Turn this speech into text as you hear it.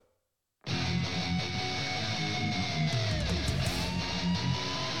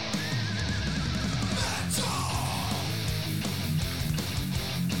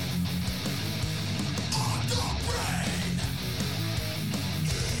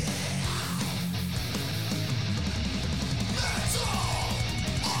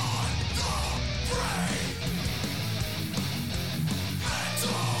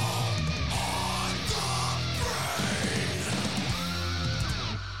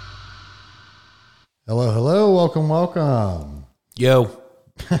Hello, hello, welcome. Yo.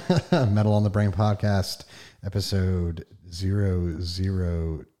 Metal on the Brain podcast, episode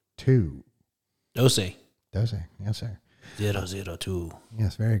 002. Dose. Yes, sir. 002.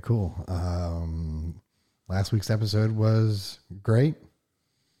 Yes, very cool. Last week's episode was great.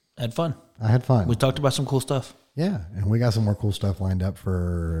 Had fun. I had fun. We talked about some cool stuff. Yeah, and we got some more cool stuff lined up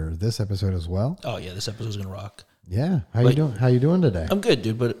for this episode as well. Oh yeah, this episode's gonna rock. Yeah, how you doing? How you doing today? I'm good,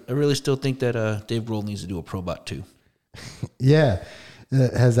 dude, but I really still think that Dave Grohl needs to do a Probot too. Yeah,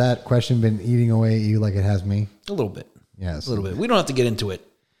 has that question been eating away at you like it has me? A little bit. Yes, a little bit. We don't have to get into it,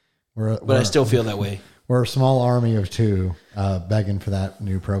 but I still feel that way. We're a small army of two begging for that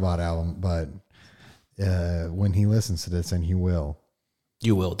new Probot album, but when he listens to this, and he will.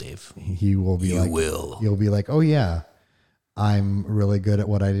 You will, Dave. He will be You'll be like, oh yeah, I'm really good at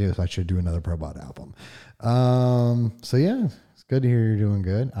what I do, so I should do another Probot album. So yeah, it's good to hear you're doing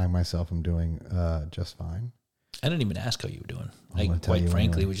good. I myself am doing just fine. I didn't even ask how you were doing. Quite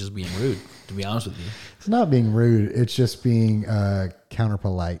frankly, was just being rude, to be honest with you. It's not being rude. It's just being counter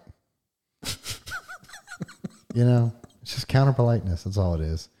polite. You know, it's just counter politeness. That's all it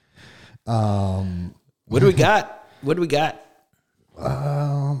is. What do we got?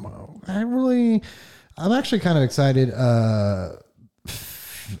 I'm actually kind of excited.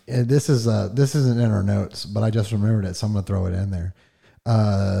 This isn't in our notes, but I just remembered it, so I'm gonna throw it in there.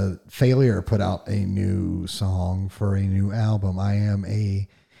 Failure put out a new song for a new album. I am a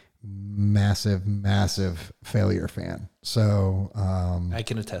massive Failure fan. So I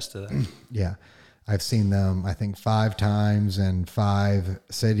can attest to that. Yeah. I've seen them, I think, 5 times in 5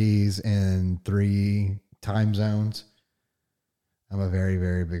 cities in 3 time zones. I'm a very,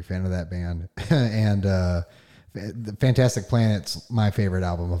 very big fan of that band. And the Fantastic Planet's my favorite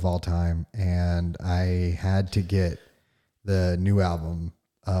album of all time. And I had to get the new album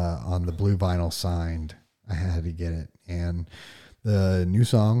on the blue vinyl signed. I had to get it. And the new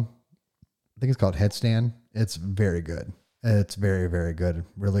song, I think it's called Headstand. It's very good. It's very, very good.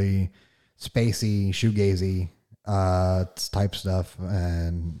 Really spacey, shoegazy type stuff.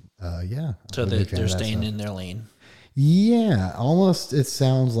 And yeah. So they're staying in their lane. Yeah, almost. It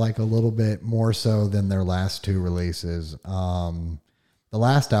sounds like a little bit more so than their last 2 releases. The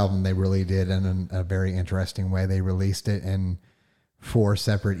last album they really did in a very interesting way. They released it in 4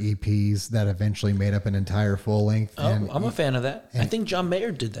 separate EPs that eventually made up an entire full length. Oh, I'm a fan of that. I think John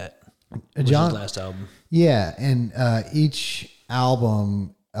Mayer did that. His last album. Yeah, and each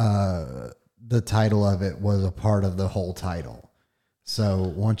album, the title of it was a part of the whole title.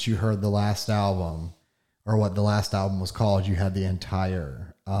 So once you heard the last album, or what the last album was called, you had the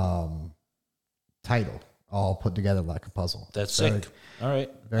entire title all put together like a puzzle. That's sick. All right.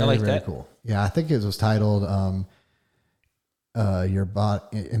 Very, I like very that. Cool. Yeah, I think it was titled "Your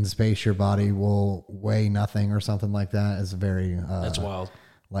Body in Space, Your Body Will Weigh Nothing" or something like that. It's a very that's wild,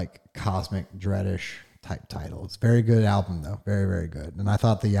 like cosmic dreadish type title. It's a very good album though, very, very good. And I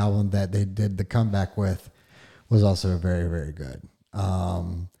thought the album that they did the comeback with was also very, very good.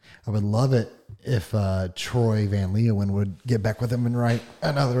 I would love it if Troy Van Leeuwen would get back with him and write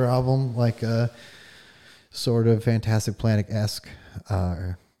another album like a sort of Fantastic Planet-esque,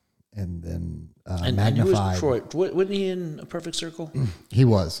 and then and magnified. Who was Troy? Wasn't he in A Perfect Circle? He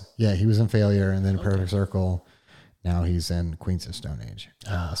was. Yeah, he was in Failure and then Perfect Circle. Now he's in Queens of Stone Age.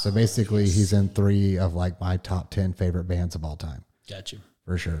 So basically he's in 3 of like my top 10 favorite bands of all time. Got you.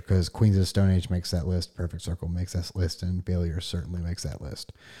 For sure, because Queens of Stone Age makes that list, Perfect Circle makes that list, and Failure certainly makes that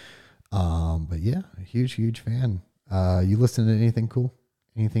list. But yeah, huge fan. You listen to anything cool?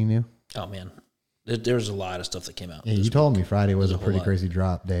 Anything new? Oh man, there's a lot of stuff that came out. Yeah, you told me Friday was a pretty crazy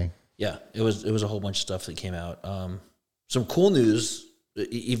drop day. Yeah, it was a whole bunch of stuff that came out. Some cool news,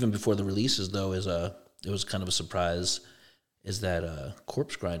 even before the releases though, is it was kind of a surprise. Is that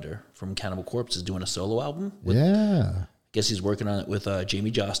Corpse Grinder from Cannibal Corpse is doing a solo album? Yeah. Guess he's working on it with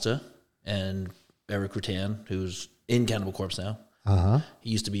Jamie Josta and Eric Rutan, who's in Cannibal Corpse now. He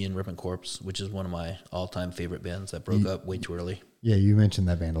used to be in Rippin' Corpse, which is one of my all-time favorite bands that broke up way too early. Yeah, you mentioned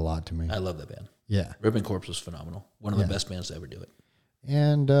that band a lot to me. I love that band. Yeah. Rippin' Corpse was phenomenal. One of the best bands to ever do it.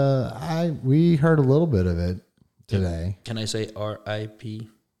 And we heard a little bit of it today. Can I say R.I.P.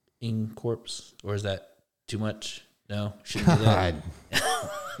 in Corpse? Or is that too much? No? Shouldn't do that?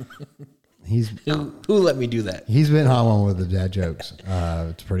 Who let me do that? He's been on one with the dad jokes.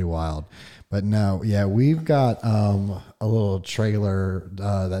 It's pretty wild. But no, yeah, we've got a little trailer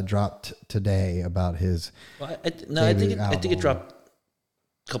that dropped today about his. Well, I think it dropped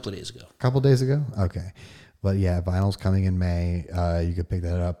a couple of days ago. A couple of days ago? Okay. But yeah, vinyl's coming in May. You could pick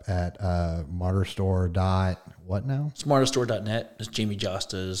that up at Martyrstore. What now? It's martyrstore.net. It's Jamie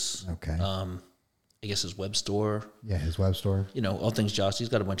Josta's. Okay. I guess his web store. Yeah, his web store. You know, all things Joss. He's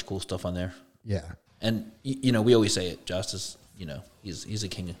got a bunch of cool stuff on there. Yeah. And, you know, we always say it. Joss is, you know, he's a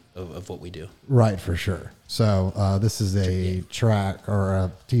king of what we do. Right, for sure. So this is a track or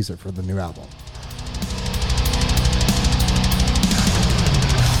a teaser for the new album.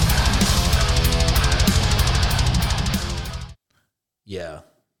 Yeah.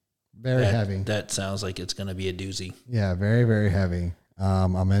 Very heavy. That sounds like it's going to be a doozy. Yeah, very, very heavy.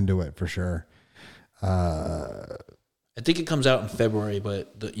 I'm into it for sure. I think it comes out in February,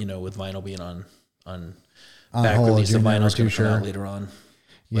 but, you know, with vinyl being on back hold, release, the you're never vinyl's going too to come out sure. later on.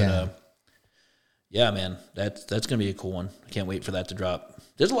 Yeah. But, yeah, man, that's going to be a cool one. I can't wait for that to drop.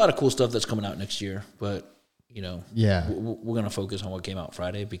 There's a lot of cool stuff that's coming out next year, but, you know, Yeah. we're going to focus on what came out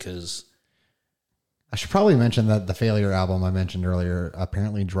Friday because... I should probably mention that the Failure album I mentioned earlier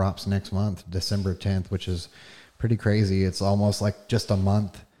apparently drops next month, December 10th, which is pretty crazy. It's almost like just a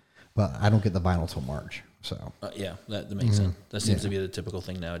month, but I don't get the vinyl till March. So yeah, that makes sense. That seems to be the typical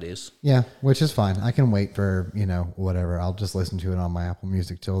thing nowadays. yeah, which is fine. I can wait for, you know, whatever. I'll just listen to it on my Apple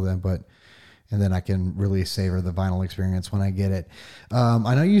Music till then, and then I can really savor the vinyl experience when I get it.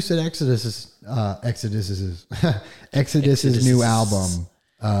 I know you said Exodus's new album,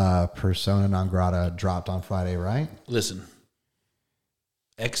 Persona Non Grata, dropped on Friday, right? Listen,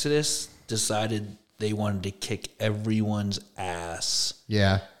 Exodus decided they wanted to kick everyone's ass.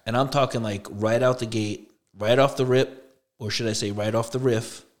 Yeah. And I'm talking like right out the gate, right off the rip, or should I say right off the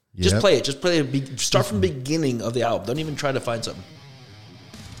riff. Yep. Just play it. Just play it. Start from the beginning of the album. Don't even try to find something.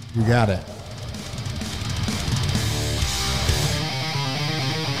 You got it.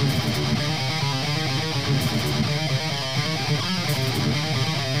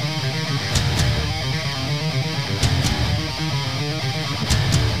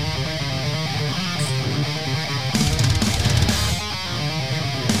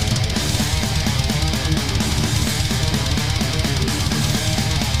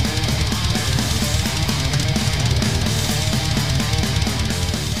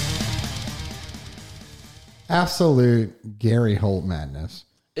 Absolute Gary Holt madness.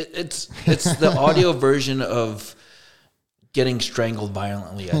 It's the audio version of getting strangled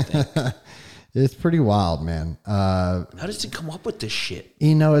violently, I think. It's pretty wild, man. How does he come up with this shit?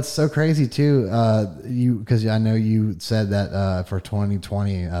 You know, it's so crazy too. Because I know you said that for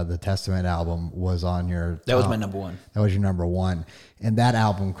 2020, the Testament album was on your. That was my number one. That was your number one, and that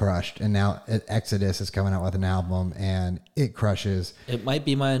album crushed. And now Exodus is coming out with an album, and it crushes. It might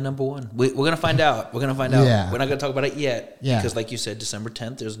be my number one. We're gonna find out. We're gonna find out. Yeah. We're not gonna talk about it yet. Yeah. Because, like you said, December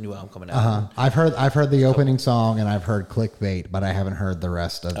 10th, there's a new album coming out. I've heard the opening song, and I've heard Clickbait, but I haven't heard the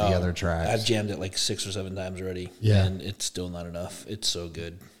rest of the other tracks. I've jammed it like 6 or 7 times already. Yeah. And it's still not enough. It's so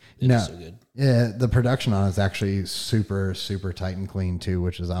good. It's so good. Yeah, the production on it is actually super, super tight and clean too,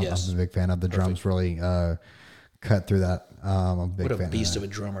 which is I'm a big fan of. The drums really cut through that. I'm a big fan. What a beast of a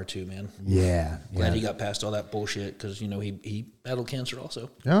drummer too, man. Yeah. Glad he got past all that bullshit because, you know, he battled cancer also.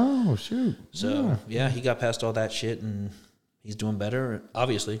 Oh, shoot. So, yeah, he got past all that shit and he's doing better,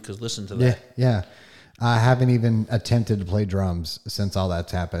 obviously, because listen to that. Yeah. I haven't even attempted to play drums since all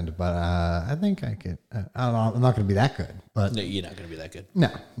that's happened, but I think I could. I don't know. I'm not going to be that good, but No, you're not going to be that good.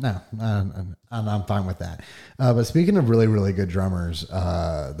 no, I'm fine with that. But speaking of really, really good drummers,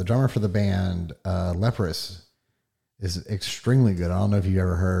 the drummer for the band, Leprous, is extremely good. I don't know if you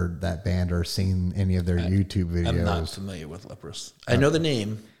ever heard that band or seen any of their YouTube videos. I'm not familiar with Leprous. I know the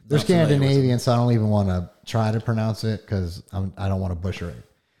name. They're not familiar with Scandinavian, so I don't even want to try to pronounce it because I don't want to butcher it.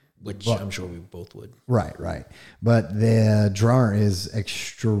 Which I'm sure we both would. Right. But the drummer is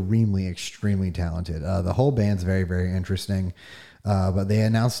extremely, extremely talented. The whole band's very, very interesting. But they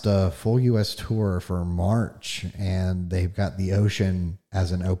announced a full U.S. tour for March, and they've got The Ocean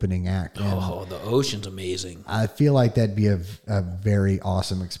as an opening act. And The Ocean's amazing. I feel like that'd be a very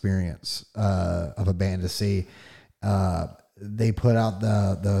awesome experience of a band to see. They put out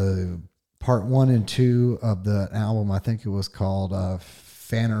the part 1 and 2 of the album. I think it was called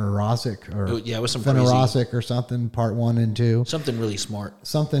Phanerosic it was some Phanerosic or something, part 1 and 2. Something really smart.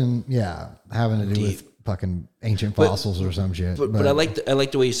 Something, having to do with fucking ancient fossils or some shit. But I like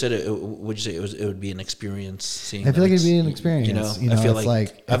the way you said it. Would you say it would be an experience seeing? I feel like it'd be an experience. You know, I feel it's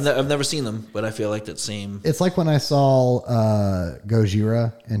like I've never seen them, but I feel like that same. It's like when I saw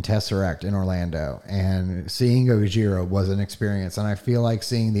Gojira and Tesseract in Orlando, and seeing Gojira was an experience, and I feel like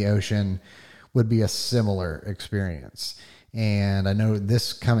seeing The Ocean would be a similar experience. And I know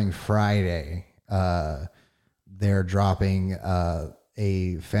this coming Friday, they're dropping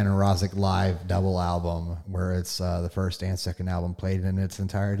a Phanerozic live double album where it's the first and second album played in its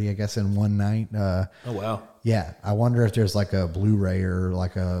entirety, I guess, in one night. Oh, wow. Yeah. I wonder if there's like a Blu-ray or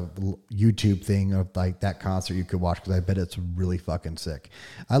like a YouTube thing of like that concert you could watch, because I bet it's really fucking sick.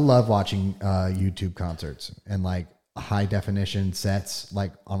 I love watching YouTube concerts and like high definition sets,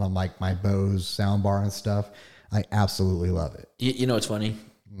 like on like my Bose soundbar and stuff. I absolutely love it. You know what's funny?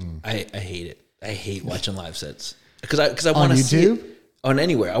 I hate it. I hate watching live sets because I want to see it on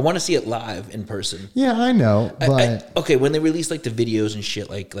anywhere. I want to see it live in person. Yeah, I know. But okay, when they release like the videos and shit,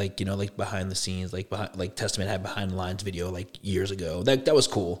 like you know, like behind the scenes, like Testament had behind the lines video like years ago. That was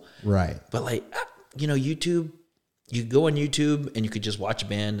cool, right? But like you know, YouTube. You go on YouTube and you could just watch a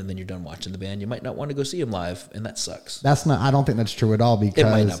band and then you're done watching the band. You might not want to go see them live, and that sucks. I don't think that's true at all, because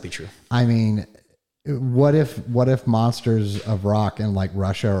it might not be true. I mean, what if Monsters of Rock in like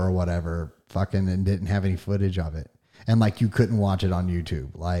Russia or whatever fucking and didn't have any footage of it, and like you couldn't watch it on YouTube?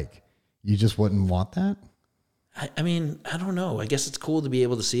 Like, you just wouldn't want that? I mean, I don't know. I guess it's cool to be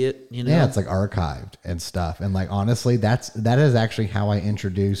able to see it, you know? Yeah, it's like archived and stuff. And like, honestly, that is actually how I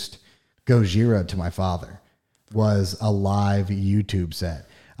introduced Gojira to my father. Was a live YouTube set.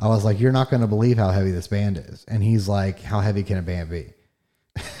 I was like, you're not going to believe how heavy this band is. And he's like, how heavy can a band be?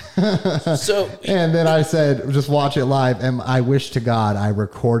 And then I said, just watch it live. And I wish to God I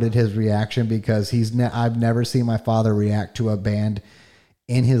recorded his reaction, because I've never seen my father react to a band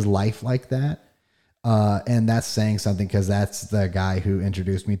in his life like that. And that's saying something, because that's the guy who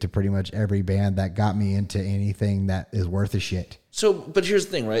introduced me to pretty much every band that got me into anything that is worth a shit. So, but here's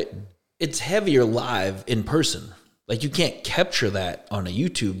the thing, right? It's heavier live in person. Like, you can't capture that on a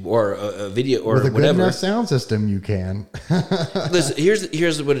YouTube or a video or with a whatever. Good enough sound system, you can. Listen,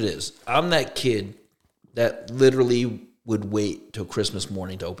 here's what it is. I'm that kid that literally would wait till Christmas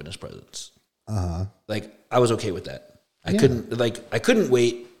morning to open his presents. Like, I was okay with that. I couldn't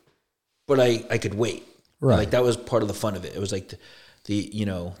wait, but I could wait. Right. Like, that was part of the fun of it. It was like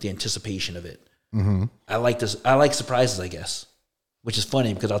the anticipation of it. Mm-hmm. I like surprises, I guess. Which is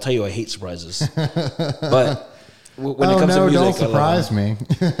funny, because I'll tell you I hate surprises. But when it comes to music, don't surprise me.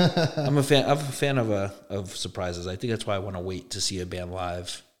 I'm a fan of surprises. I think that's why I want to wait to see a band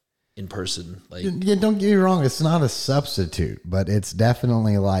live in person. Like, yeah, don't get me wrong, it's not a substitute, but it's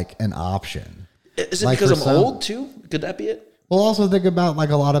definitely like an option. Is it like, because I'm old too? Could that be it? Well, also think about like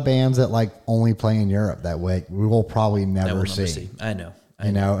a lot of bands that like only play in Europe that way. We will probably never see. I know.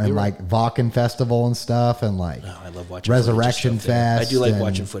 You know, and like Wacken Festival and stuff, and like I love watching Resurrection Fest. I do like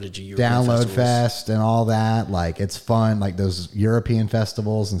watching footage of European Download festivals. Fest and all that. Like, it's fun. Like those European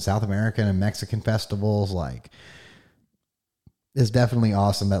festivals and South American and Mexican festivals. Like, it's definitely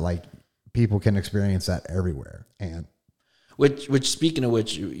awesome that like people can experience that everywhere. And which speaking of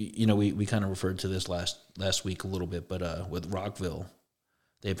which, you know, we kind of referred to this last week a little bit, but with Rockville,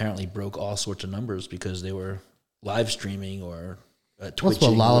 they apparently broke all sorts of numbers because they were live streaming or Twitching.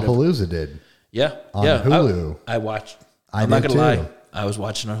 That's what Lollapalooza did. Yeah. On Hulu. I watched. I'm not going to lie. I was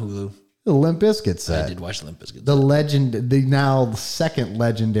watching on Hulu. The Limp Bizkit set. I did watch the Limp Bizkit set. The now second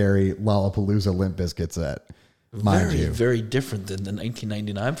legendary Lollapalooza Limp Bizkit set. Mind you. Very different than the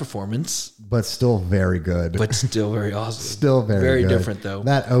 1999 performance. But still very good. But still very awesome. Still very good. Different, though.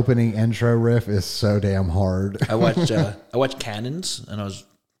 That opening intro riff is so damn hard. I watched Cannons, and I was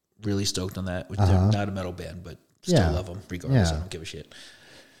really stoked on that. Which they're not a metal band, but still love them regardless. I don't give a shit.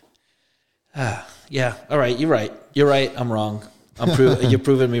 Yeah. All right. You're right. I'm wrong. You're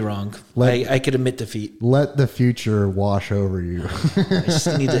proving me wrong. I could admit defeat. Let the future wash over you. I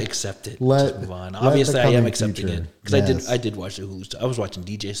just need to accept it. Just move on. Obviously, I am accepting it because I did watch the Hulu stuff. I was watching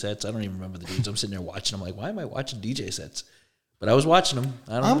DJ sets. I don't even remember the dudes. I'm sitting there watching. I'm like, why am I watching DJ sets? But I was watching them.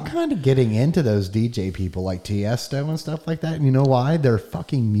 I'm kind of getting into those DJ people like Tiesto and stuff like that. And you know why? Their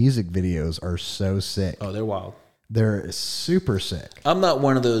fucking music videos are so sick. Oh, they're wild. They're super sick. I'm not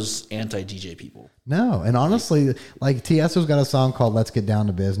one of those anti-DJ people. No, and honestly, like Tiesto's got a song called "Let's Get Down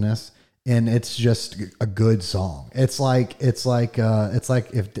to Business," and it's just a good song. It's like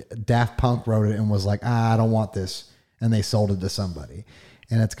if Daft Punk wrote it and was like, I don't want this, and they sold it to somebody.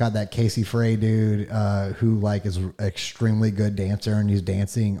 And it's got that Casey Frey dude who like is an extremely good dancer, and he's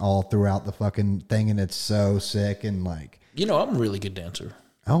dancing all throughout the fucking thing, and it's so sick. And like, you know, I'm a really good dancer.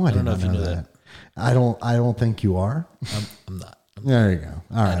 Oh, I didn't know if you knew that. I don't think you are. I'm not. There you go.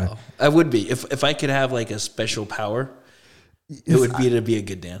 All right. I would be if I could have like a special power. It would be to be a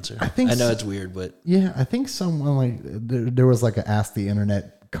good dancer. I know it's weird, but yeah, I think someone like there was like a Ask the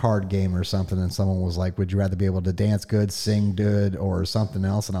Internet card game or something, and someone was like, "Would you rather be able to dance good, sing good, or something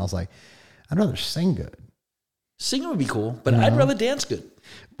else?" And I was like, "I'd rather sing good." Singing would be cool, but I'd rather dance good.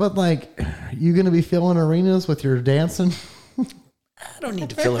 But like, you gonna be filling arenas with your dancing? I don't need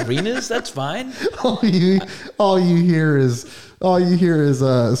to fill arenas. That's fine. all you hear is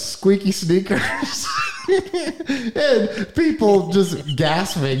squeaky sneakers and people just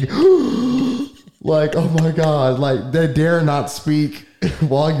gasping like, oh my God, like they dare not speak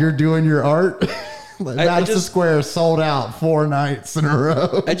while you're doing your art. Like, Madison Square sold out 4 nights in a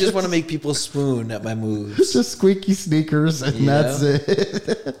row. I just want to make people swoon at my moves. Just squeaky sneakers, and that's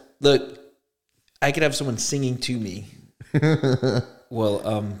it. Look, I could have someone singing to me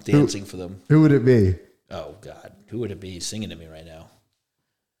while dancing for them. Who would it be? Oh God, who would it be singing to me right now?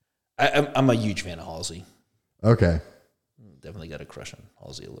 I'm a huge fan of Halsey. Okay. Definitely got a crush on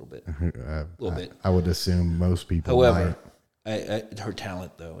Halsey a little bit. I would assume most people. However, her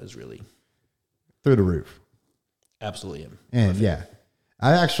talent though is really through the roof. Absolutely. And yeah,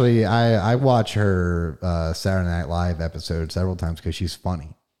 I watch her Saturday Night Live episode several times because she's funny.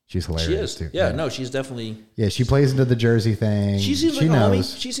 She's hilarious too. Yeah, no, she's definitely. Yeah, she plays into the Jersey thing. She seems like a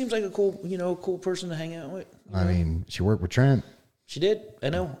homie. She seems like a cool person to hang out with. I mean, she worked with Trent. She did. I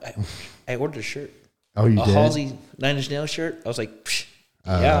know. I ordered a shirt. Oh, you did? A Halsey 9 Inch Nails shirt. I was like,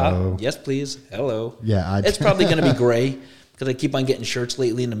 yeah, yes, please. Hello. Yeah, it's probably going to be gray because I keep on getting shirts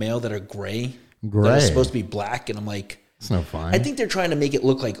lately in the mail that are gray. That are supposed to be black, and I'm like, it's no fun. I think they're trying to make it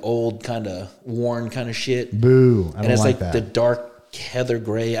look like old, kind of worn, kind of shit. Boo! And it's like the dark heather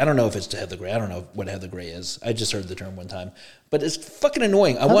gray. I don't know if it's the heather gray. I don't know what heather gray is. I just heard the term one time, but it's fucking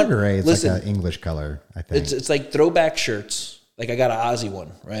annoying. Heather gray is like an English color. I think it's like throwback shirts. Like I got an Ozzy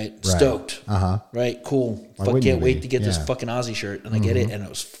one, right? Stoked. Right? Cool. Can't wait to get this fucking Ozzy shirt. And I get it, and it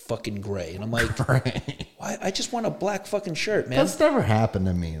was fucking gray. And I'm like, why? I just want a black fucking shirt, man. That's never happened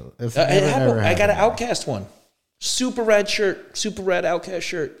to me. It happened. I got an Outcast one. Super rad shirt. Super rad Outcast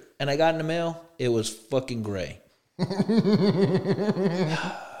shirt. And I got in the mail. It was fucking gray.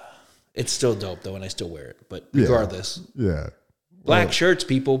 It's still dope, though, and I still wear it. But regardless. Yeah. Black shirts,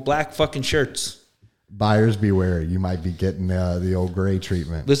 people. Black fucking shirts. Buyers beware. You might be getting the old gray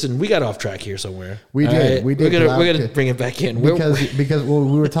treatment. Listen, we got off track here somewhere. We did. Right? We did. We're gonna bring it back in because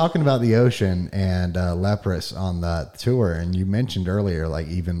we were talking about the ocean and Leprous on the tour, and you mentioned earlier, like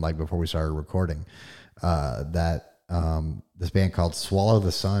even like before we started recording, that this band called Swallow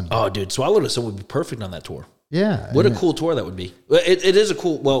the Sun. Oh, dude, Swallow the Sun would be perfect on that tour. Yeah. What a cool tour that would be. It is a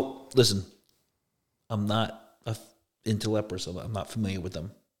cool. Well, listen, I'm not into Leprous. I'm not familiar with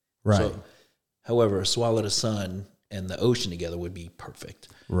them. Right. So, however, Swallow the Sun and the ocean together would be perfect.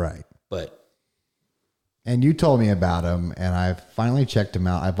 Right. And you told me about him, and I finally checked him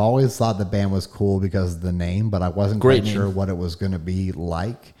out. I've always thought the band was cool because of the name, but I wasn't quite sure what it was going to be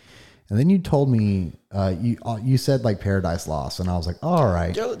like. And then you told me, you said like Paradise Lost, and I was like, oh, all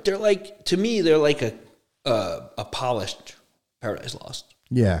right. They're like, to me, they're like a polished Paradise Lost.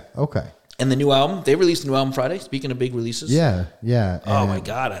 Yeah. Okay. And the new album, they released a new album Friday. Speaking of big releases. Yeah. Yeah. Oh my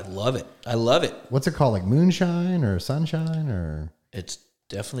God. I love it. I love it. What's it called? Like Moonshine or Sunshine or? It's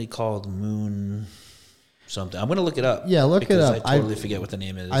definitely called Moon something. I'm going to look it up. Yeah. Look it up. I totally forget what the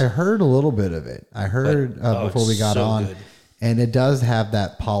name is. I heard a little bit of it. I heard before we got on. Good. And it does have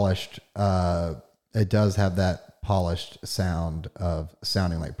that polished, sound of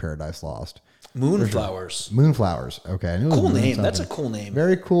sounding like Paradise Lost. Moonflowers. Sure. Moonflowers. Okay. Cool name. That's a cool name.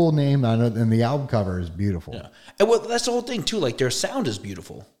 Very cool name. I know. And the album cover is beautiful. Yeah. And well, that's the whole thing too. Like their sound is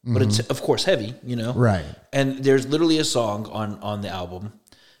beautiful, but it's of course heavy, Right. And there's literally a song on the album.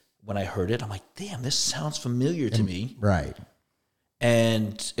 When I heard it, I'm like, damn, this sounds familiar to me. Right.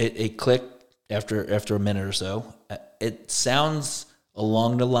 And it clicked after a minute or so. It sounds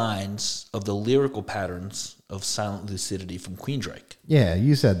along the lines of the lyrical patterns of Silent Lucidity from Queensryche. Yeah,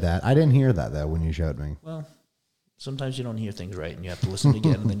 you said that. I didn't hear that, though, when you showed me. Well, sometimes you don't hear things right, and you have to listen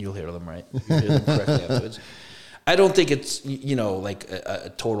again, and then you'll hear them right. You'll hear them correctly afterwards. I don't think it's, like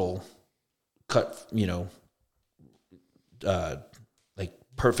a total cut, like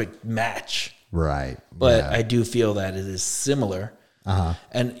perfect match. Right. But I do feel that it is similar. Uh-huh.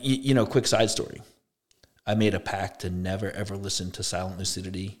 And, quick side story. I made a pact to never, ever listen to Silent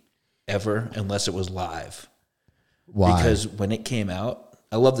Lucidity ever unless it was live. Why? Because when it came out,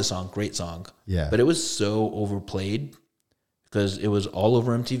 I love the song, great song. Yeah. But it was so overplayed because it was all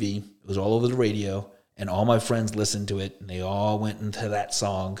over MTV. It was all over the radio. And all my friends listened to it. And they all went into that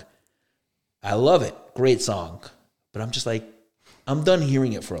song. I love it. Great song. But I'm just like, I'm done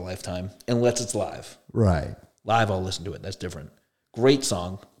hearing it for a lifetime unless it's live. Right. Live, I'll listen to it. That's different. Great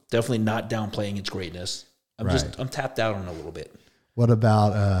song. Definitely not downplaying its greatness. I'm tapped out on it a little bit. What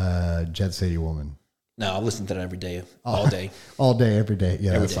about Jet City Woman? No, I'll listen to that every day, all day. All day, every day.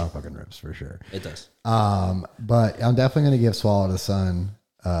 Yeah, that song fucking rips for sure. It does. But I'm definitely going to give Swallow the Sun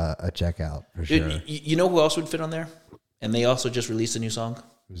a check out for sure. You know who else would fit on there? And they also just released a new song.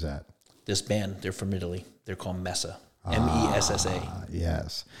 Who's that? This band, they're from Italy. They're called Messa. Messa.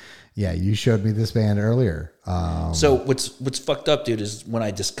 Yes. Yeah, you showed me this band earlier. So what's fucked up, dude, is when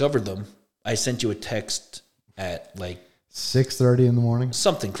I discovered them, I sent you a text at like 6:30 in the morning.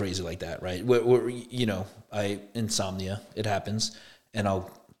 Something crazy like that, right? Where you know, insomnia, it happens, and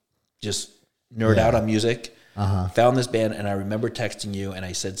I'll just nerd out on music. Found this band, and I remember texting you, and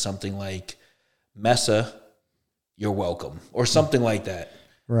I said something like, "Messa, you're welcome," or something like that.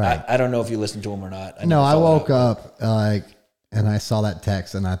 Right. I don't know if you listened to them or not. No, I woke up and I saw that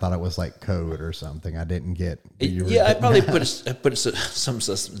text, and I thought it was like code or something. I didn't get. I probably put some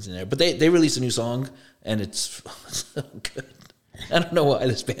substance in there, but they released a new song, and it's so good. I don't know why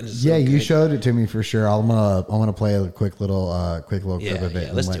this band is. Yeah, so you good. showed it to me for sure. I'm gonna play a quick little clip of it. Yeah,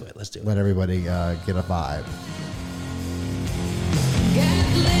 let's do it. Let everybody get a vibe.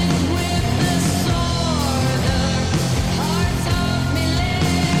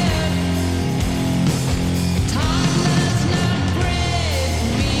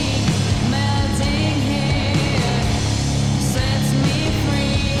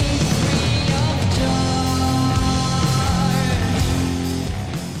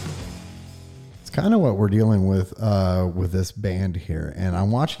 Kind of what we're dealing with this band here, and I'm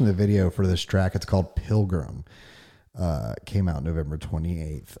watching the video for this track. It's called Pilgrim. Came out November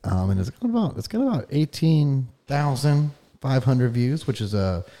 28th, and it's got about 18,500 views, which is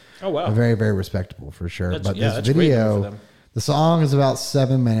a very, very respectable for sure. But this video, the song is about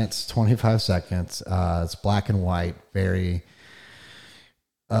 7 minutes 25 seconds. It's black and white, very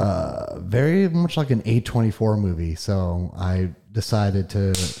much like an A24 movie. So I decided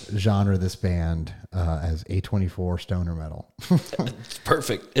to genre this band as A24 stoner metal. It's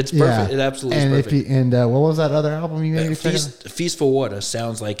perfect. It's perfect. It absolutely is perfect. What was that other album you made? Feast for Water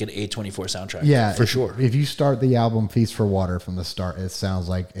sounds like an A24 soundtrack. Yeah, for sure. If you start the album Feast for Water from the start, it sounds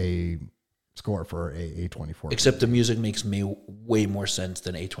like a score for a A24. Except the music makes way more sense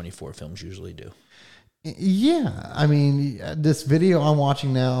than A24 films usually do. Yeah, I mean, this video I'm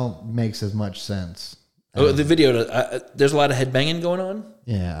watching now makes as much sense. The video, there's a lot of headbanging going on.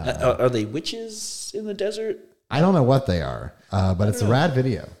 Yeah. Are they witches in the desert? I don't know what they are, but it's a rad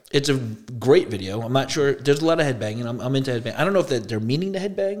video. It's a great video. I'm not sure. There's a lot of headbanging. I'm into headbang. I don't know if they're meaning to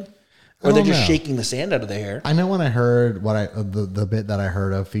headbang or they're just shaking the sand out of their hair. I know when I heard the bit that I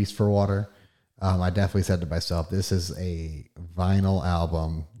heard of Feast for Water, I definitely said to myself, this is a vinyl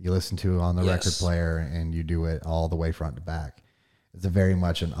album you listen to on the record player and you do it all the way front to back. It's a very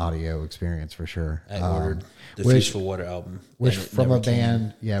much an audio experience for sure. I ordered the Feast for Water album. Which from a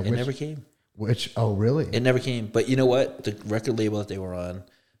band, it never came. Oh, really? It never came. But you know what? The record label that they were on,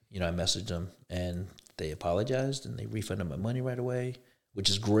 I messaged them and they apologized and they refunded my money right away, which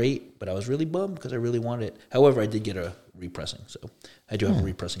is great. But I was really bummed because I really wanted it. However, I did get a repressing. So I do have a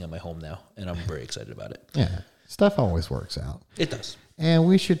repressing at my home now and I'm very excited about it. Yeah. Stuff always works out. It does. And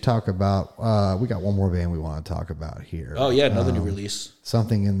we should talk about, we got one more band we want to talk about here. Oh, yeah, another new release.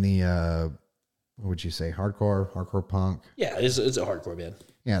 Something in the, what would you say, hardcore punk? Yeah, it's a hardcore band.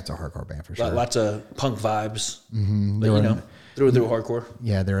 Yeah, it's a hardcore band for sure. Lots of punk vibes, but through hardcore.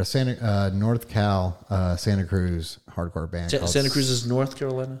 Yeah, they're a North Santa Cruz hardcore band. Santa Cruz is North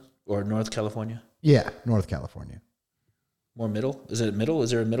Carolina or North California? Yeah, North California. More middle? Is it middle?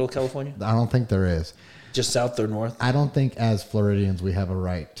 Is there a middle California? I don't think there is. Just south or north? I don't think as Floridians we have a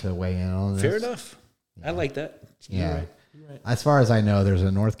right to weigh in on this. Fair enough. Yeah. I like that. You're right. As far as I know, there's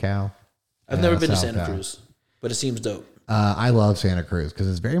a North Cal. I've never been to Santa Cruz, but it seems dope. I love Santa Cruz because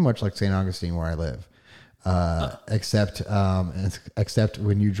it's very much like St. Augustine where I live. Except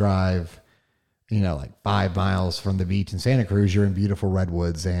when you drive, like 5 miles from the beach in Santa Cruz, you're in beautiful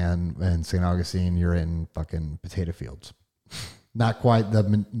redwoods, and in St. Augustine, you're in fucking potato fields. Not quite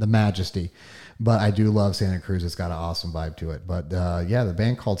the majesty, but I do love Santa Cruz. It's got an awesome vibe to it. But the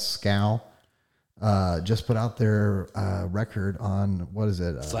band called Scowl just put out their record on, what is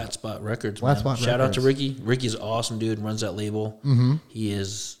it? Flat Spot Records. Shout out to Ricky. Ricky's an awesome dude, runs that label. Mm-hmm. He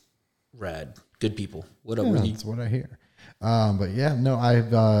is rad. Good people. What up, Ricky? That's what I hear.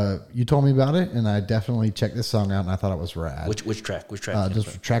 You told me about it, and I definitely checked this song out, and I thought it was rad. Which track?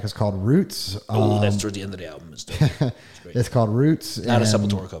 This track is called Roots. That's towards the end of the album. It's called Roots. Not a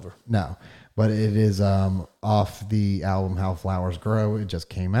Sepultura cover. No, but it is off the album How Flowers Grow. It just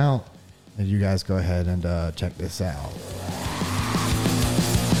came out, and you guys go ahead and check this out.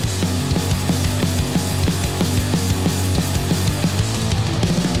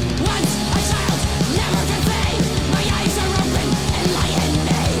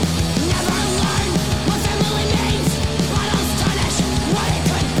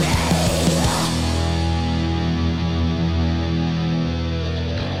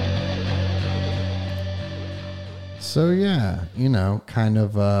 So yeah, kind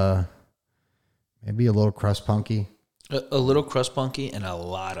of maybe a little crust punky. A little crust punky and a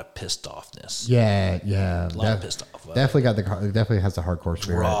lot of pissed offness. Yeah. A lot of pissed off. Definitely has the hardcore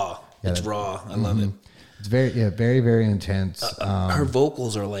spirit. Raw. Yeah, it's raw. I love it. It's very, very intense. Her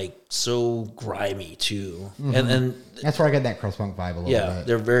vocals are like so grimy too, and that's where I get that crust punk vibe a little bit.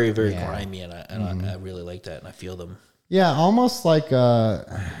 They're very, very grimy, and I really like that, and I feel them. Yeah, almost like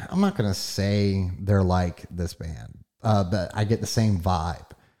I'm not gonna say they're like this band, but I get the same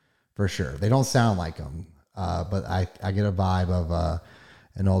vibe for sure. They don't sound like them, but I get a vibe of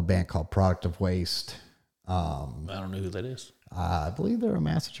an old band called Product of Waste. I don't know who that is. I believe they're a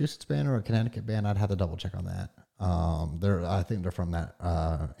Massachusetts band or a Connecticut band. I'd have to double check on that. I think they're from that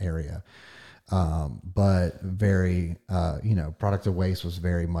area. But very, Product of Waste was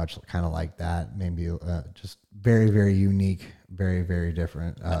very much kind of like that. Maybe just very, very unique, very, very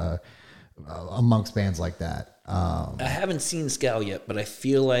different amongst bands like that. I haven't seen Scal yet, but I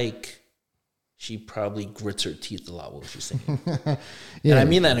feel like she probably grits her teeth a lot while she's singing. And I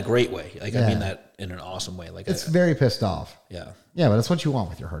mean that in a great way. I mean that in an awesome way. Like it's very pissed off. Yeah. Yeah, but that's what you want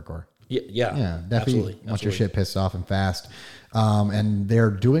with your hardcore. Yeah. Definitely absolutely. Want your shit pissed off and fast. And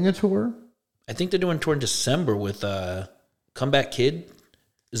they're doing a tour. I think they're doing a tour in December with Comeback Kid,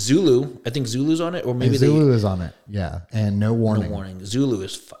 Zulu. I think Zulu's on it, or maybe Zulu is on it. Yeah, and No Warning. No Warning. Zulu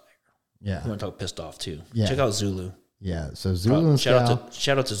is fire. Yeah, I want to talk pissed off too. Yeah. Check out Zulu. Yeah, so Zulu and shout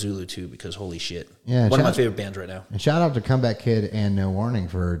out to Zulu too, because holy shit, yeah, one of my favorite bands right now. And shout out to Comeback Kid and No Warning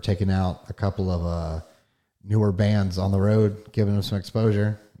for taking out a couple of newer bands on the road, giving them some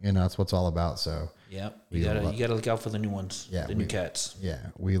exposure. That's what it's all about. So yeah, you gotta look out for the new ones. Yeah, the new cats. Yeah,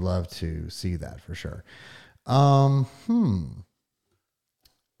 we love to see that for sure. So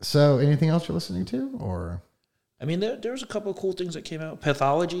anything else you're listening to, or? I mean, there's a couple of cool things that came out.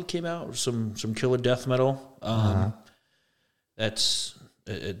 Pathology came out, some killer death metal. It's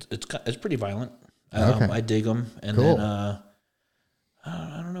pretty violent. Okay. I dig them. And cool. then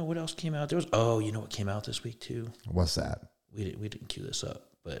I don't know what else came out. There was you know what came out this week too? What's that? We didn't cue this up,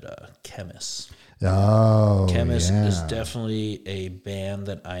 but Chemist. Oh, Chemist is definitely a band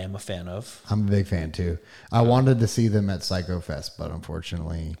that I am a fan of. I'm a big fan too. I wanted to see them at Psycho Fest, but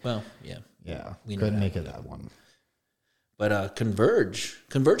unfortunately, we couldn't make it that one. But Converge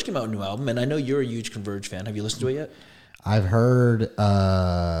came out with a new album, and I know you're a huge Converge fan. Have you listened to it yet? I've heard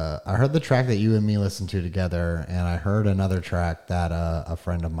I heard the track that you and me listened to together, and I heard another track that a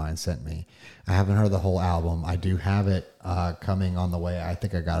friend of mine sent me. I haven't heard the whole album. I do have it coming on the way. I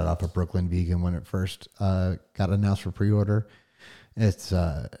think I got it off of Brooklyn Vegan when it first got announced for pre-order. It's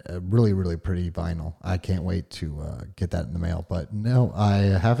a really, really pretty vinyl. I can't wait to get that in the mail. But no, I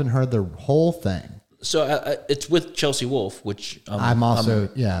haven't heard the whole thing. So it's with Chelsea Wolfe, which I'm also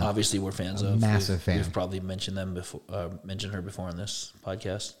obviously we're fans of. Massive fan. We've probably mentioned them before, mentioned her before on this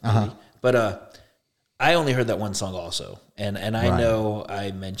podcast. But I only heard that one song also, and I know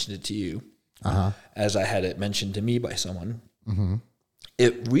I mentioned it to you as I had it mentioned to me by someone. Mm-hmm.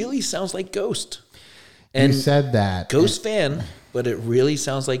 It really sounds like Ghost. And you said that Ghost fan, but it really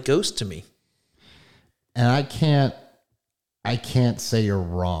sounds like Ghost to me. And I can't say you're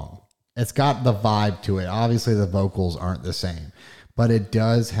wrong. It's got the vibe to it. Obviously, the vocals aren't the same, but it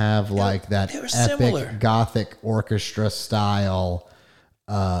does have like that epic similar gothic orchestra style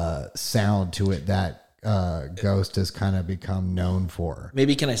sound to it that Ghost has kind of become known for.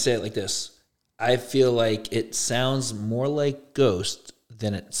 Maybe can I say it like this? I feel like it sounds more like Ghost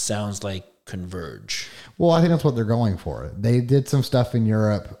than it sounds like Converge. Well, I think that's what they're going for. They did some stuff in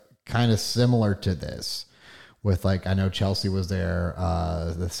Europe kind of similar to this. With I know Chelsea was there,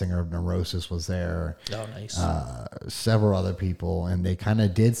 the singer of Neurosis was there. Oh, nice. Several other people, and they kind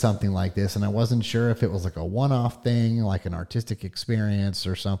of did something like this, and I wasn't sure if it was like a one-off thing, like an artistic experience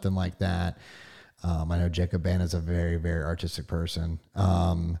or something like that. I know Jacob Ban is a very, very artistic person.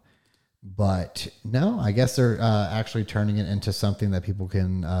 But no, I guess they're actually turning it into something that people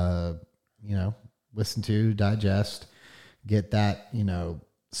can, listen to, digest, get that,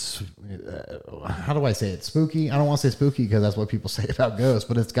 how do I say it? Spooky. I don't want to say spooky because that's what people say about Ghost,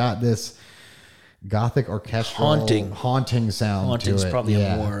 but it's got this gothic orchestral haunting sound. Haunting's to it. Probably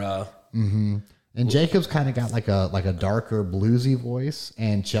a more. And Jacob's kind of got like a darker bluesy voice,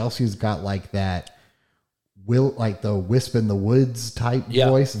 and Chelsea's got like that the Wisp in the Woods type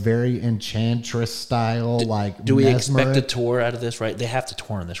voice, very Enchantress style. Do we expect a tour out of this? Right, they have to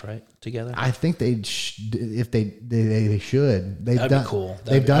tour on this, right? Together. I think if they should. That'd be cool.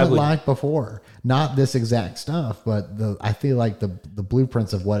 They've done it live before, not this exact stuff, but I feel like the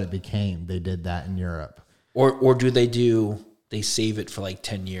blueprints of what it became. They did that in Europe. Or do they do they save it for like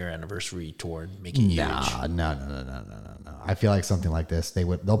 10-year anniversary tour and make it huge. No. I feel like something like this,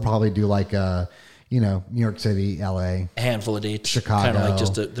 they'll probably do like New York City, LA, A handful of dates, Chicago, kind of like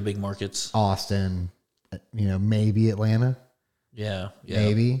just the big markets. Austin, maybe Atlanta. Yeah.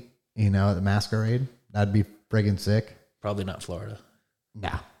 Maybe, at the Masquerade. That'd be friggin' sick. Probably not Florida.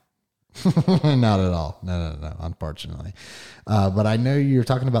 No. Not at all. No, unfortunately. But I know you're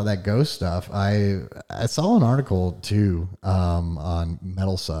talking about that ghost stuff. I saw an article too on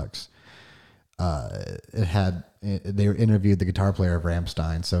Metal Sucks. They interviewed the guitar player of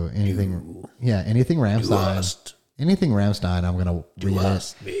Rammstein. So anything Rammstein, I'm gonna read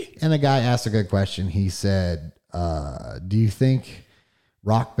it. And the guy asked a good question. He said, "Do you think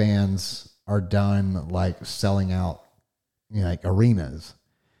rock bands are done like selling out, like arenas?"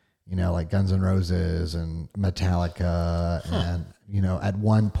 Like Guns N' Roses and Metallica and, at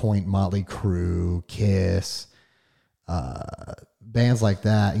one point, Motley Crue, Kiss, bands like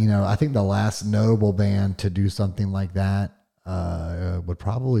that. I think the last notable band to do something like that would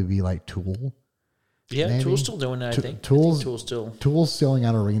probably be like Tool. Yeah, maybe. Tool's still doing that, I think. Tool's selling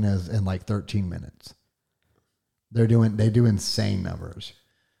out arenas in like 13 minutes. They do insane numbers.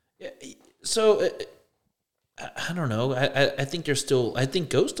 Yeah, so... I don't know. I think I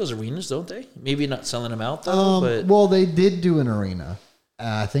think Ghost does arenas, don't they? Maybe not selling them out though. But well, they did do an arena.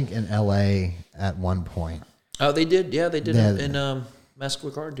 I think in LA at one point. Oh, they did. Yeah, they did. In Mask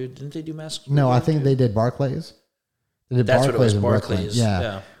Regard, dude. Didn't they do Mask? No, I think they did Barclays. That's what it was. Barclays.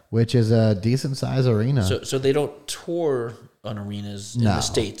 Yeah, which is a decent size arena. So they don't tour on arenas in the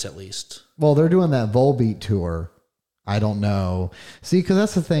States, at least. Well, they're doing that Volbeat tour. I don't know. See, because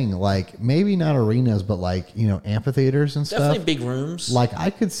that's the thing. Like, maybe not arenas, but like, amphitheaters and stuff. Definitely big rooms. Like,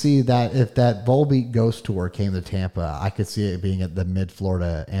 I could see that if that Volbeat Ghost Tour came to Tampa, I could see it being at the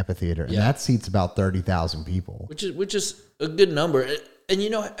Mid-Florida Amphitheater. And that seats about 30,000 people. Which is a good number. And,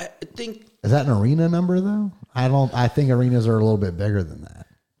 I think... Is that an arena number, though? I think arenas are a little bit bigger than that.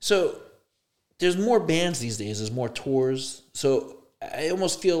 So, there's more bands these days. There's more tours. So... I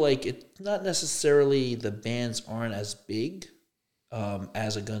almost feel like it's not necessarily the bands aren't as big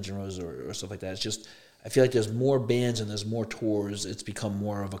as a Guns N' Roses or stuff like that. It's just I feel like there's more bands and there's more tours. It's become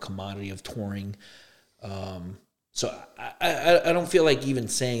more of a commodity of touring. So I don't feel like even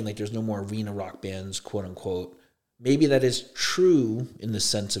saying like there's no more arena rock bands, quote unquote. Maybe that is true in the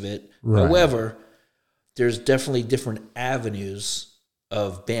sense of it. Right. However, there's definitely different avenues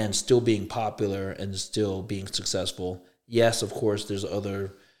of bands still being popular and still being successful. Yes, of course, there's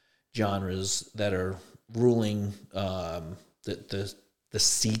other genres that are ruling the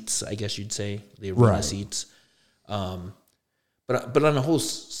seats, I guess you'd say, the arena seats. But on the whole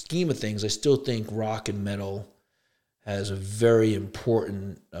scheme of things, I still think rock and metal has a very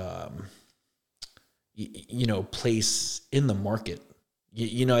important, place in the market.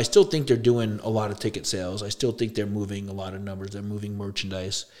 I still think they're doing a lot of ticket sales. I still think they're moving a lot of numbers. They're moving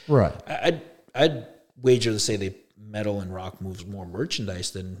merchandise. Right. I'd wager to say metal and rock moves more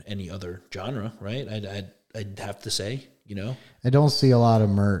merchandise than any other genre, right? I'd have to say, I don't see a lot of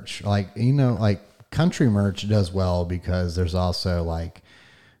merch. Like, like country merch does well because there's also like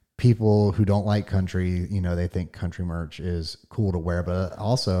people who don't like country, they think country merch is cool to wear, but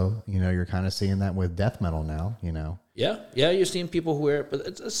also, you're kind of seeing that with death metal now, Yeah, you're seeing people who wear it, but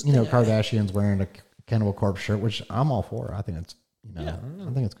it's Kardashian's wearing a Cannibal Corpse shirt, which I'm all for. I think it's I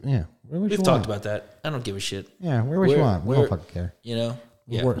think it's we've talked about that. I don't give a shit. Yeah, wear what you want. We don't fucking care.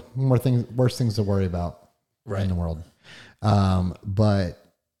 Worse things to worry about in the world. But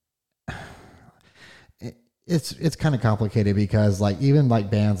it's kind of complicated because like even like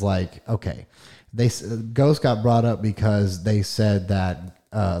bands like Ghost got brought up because they said that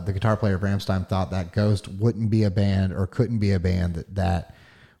the guitar player of Rammstein thought that Ghost wouldn't be a band or couldn't be a band that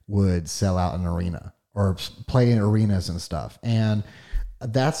would sell out an arena or play in arenas and stuff. And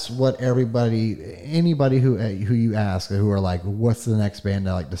that's what anybody who you ask who are like, what's the next band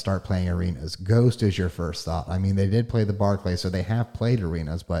to start playing arenas? Ghost is your first thought. I mean, they did play the Barclays, so they have played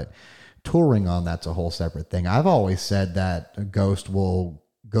arenas, but touring on that's a whole separate thing. I've always said that Ghost will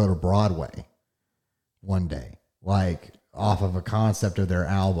go to Broadway one day, like off of a concept of their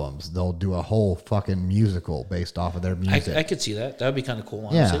albums. They'll do a whole fucking musical based off of their music. I could see that. That would be kind of cool,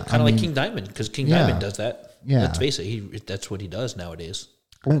 honestly. Yeah, kind of like King Diamond, because King Diamond does that. Yeah. Let's face it, that's what he does nowadays.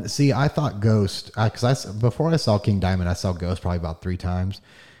 And see, I thought Ghost, because before I saw King Diamond, I saw Ghost probably about 3 times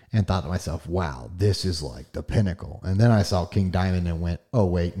and thought to myself, wow, this is like the pinnacle. And then I saw King Diamond and went, oh,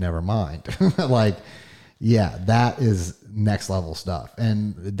 wait, never mind. Like, yeah, that is next level stuff.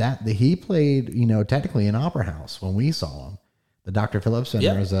 And that he played, technically an opera house when we saw him. The Dr. Phillips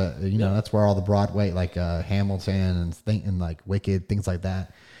Center is that's where all the Broadway, like Hamilton and like Wicked, things like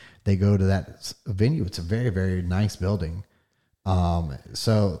that, they go to that venue. It's a very, very nice building.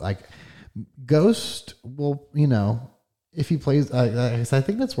 So like Ghost will, if he plays, I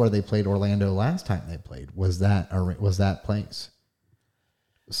think that's where they played Orlando last time they played, was that place.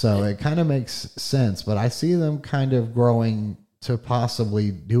 So it kind of makes sense, but I see them kind of growing to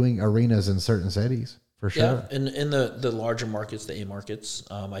possibly doing arenas in certain cities for sure. Yeah, in the larger markets, the A markets,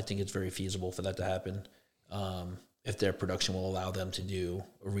 I think it's very feasible for that to happen. If their production will allow them to do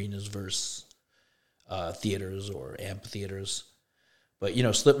arenas versus theaters or amphitheaters. But,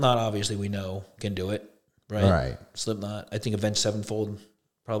 Slipknot, obviously, we know can do it, right? Right. Slipknot. I think Avenged Sevenfold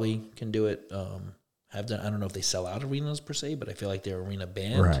probably can do it. Have done. I don't know if they sell out arenas per se, but I feel like they're arena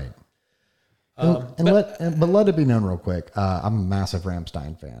band. Right. But let it be known real quick. I'm a massive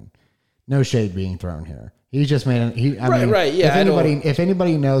Rammstein fan. No shade being thrown here. He just made right. Yeah. If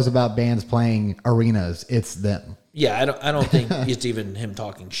anybody knows about bands playing arenas, it's them. Yeah, I don't think it's even him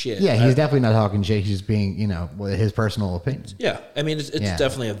talking shit. Yeah, he's definitely not talking shit. He's just being, his personal opinion. Yeah, I mean, it's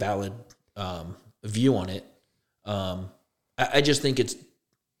definitely a valid view on it. I just think it's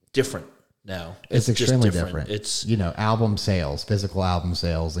different now. It's extremely different. It's, album sales, physical album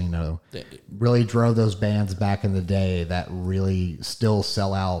sales, really drove those bands back in the day that really still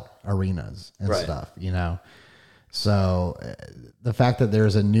sell out arenas and stuff, So the fact that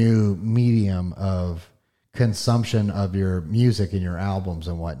there's a new medium of consumption of your music and your albums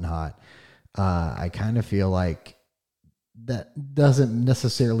and whatnot, I kind of feel like that doesn't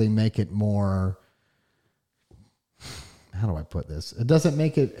necessarily make it more, how do I put this? It doesn't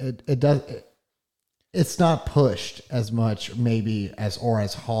make it's not pushed as much maybe as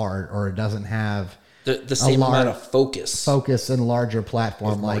hard, or it doesn't have the same amount of focus and larger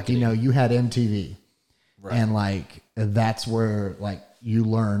platform. Like, you had MTV, right, and like, that's where like you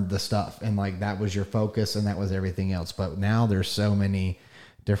learned the stuff, and like that was your focus, and that was everything else. But now there's so many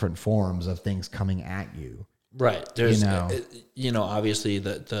different forms of things coming at you. Right. There's, obviously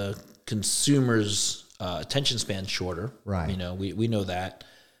the consumer's attention span's shorter. Right. We know that.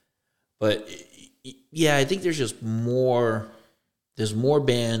 But yeah, I think there's just more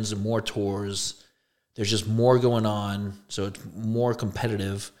bands and more tours. There's just more going on. So it's more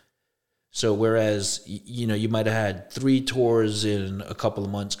competitive. So whereas, you might have had 3 tours in a couple of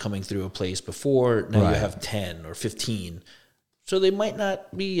months coming through a place before, now you have 10 or 15. So they might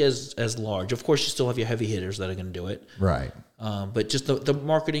not be as large. Of course, you still have your heavy hitters that are going to do it. Right. But just the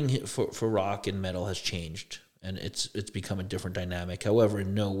marketing for rock and metal has changed, and it's become a different dynamic. However,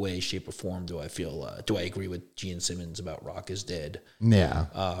 in no way, shape, or form do I agree with Gene Simmons about rock is dead.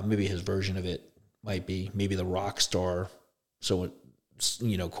 Yeah. Maybe his version of it might be maybe the rock star. So it,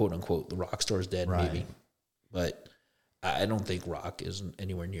 quote unquote, the rock star is dead, right, maybe. But I don't think rock is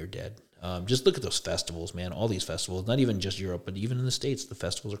anywhere near dead. Just look at those festivals, man. All these festivals, not even just Europe, but even in the States, the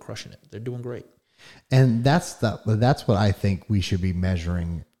festivals are crushing it. They're doing great. And that's what I think we should be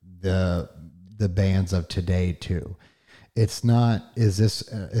measuring the bands of today too. It's not, is this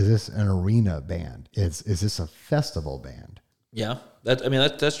an arena band? Is this a festival band? Yeah,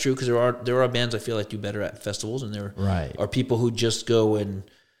 that's true, because there are bands I feel like do better at festivals, and there are people who just go and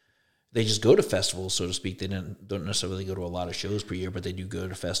they just go to festivals, so to speak. They don't necessarily go to a lot of shows per year, but they do go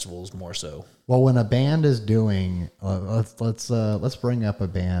to festivals more so. Well, when a band is doing, let's bring up a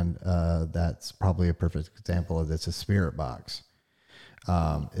band that's probably a perfect example of this. Is Spirit Box.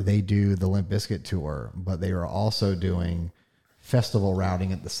 They do the Limp Bizkit tour, but they are also doing festival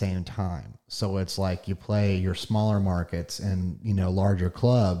routing at the same time. So it's like you play your smaller markets and larger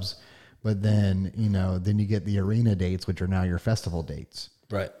clubs, but then then you get the arena dates, which are now your festival dates.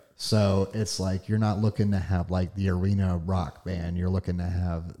 Right. So it's like you're not looking to have like the arena rock band. You're looking to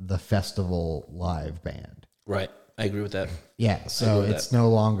have the festival live band. Right. I agree with that. Yeah. So it's no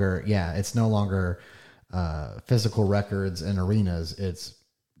longer physical records and arenas. It's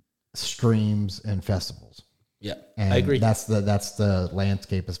streams and festivals. Yeah. And I agree. That's the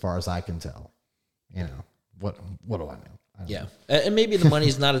landscape as far as I can tell. What do I know? Yeah. And maybe the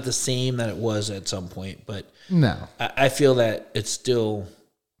money's not at the same that it was at some point, but no, I feel that it's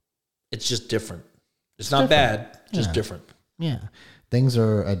just different. It's not bad, just different. Yeah. Things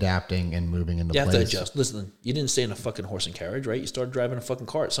are adapting and moving into place. You have to adjust. Listen, you didn't stay in a fucking horse and carriage, right? You started driving a fucking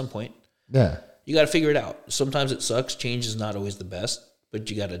car at some point. Yeah. You got to figure it out. Sometimes it sucks. Change is not always the best, but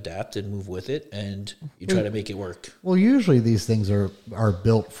you got to adapt and move with it, and you try to make it work. Well, usually these things are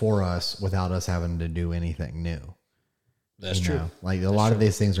built for us without us having to do anything new. That's true. Like a lot of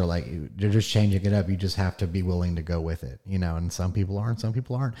these things are like, you're just changing it up. You just have to be willing to go with it, and some people are and some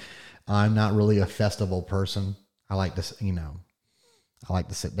people aren't. I'm not really a festival person. I like to, I like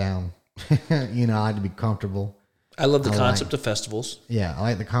to sit down. I like to be comfortable. I love the concept of festivals. Yeah, I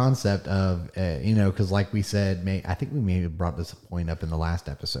like the concept of, because like we said, I think we maybe brought this point up in the last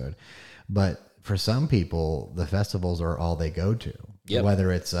episode, but for some people, the festivals are all they go to. Yep.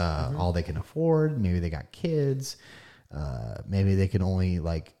 Whether it's all they can afford, maybe they got kids, maybe they can only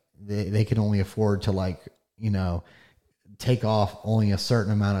they can only afford to take off only a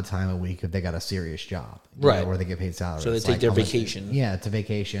certain amount of time a week if they got a serious job, right? Where they get paid salary. So they take their vacation. It's a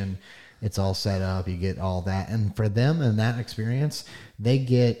vacation. It's all set up. You get all that. And for them in that experience, they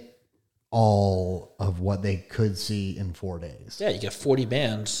get all of what they could see in 4 days. Yeah, you get 40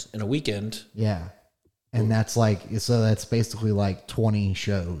 bands in a weekend. Yeah. And that's that's basically like 20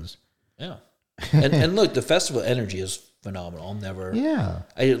 shows. Yeah. And look, the festival energy is phenomenal. I'm not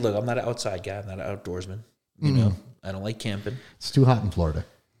an outside guy. I'm not an outdoorsman. You know, I don't like camping. It's too hot in Florida.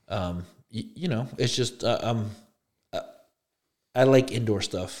 It's just, I like indoor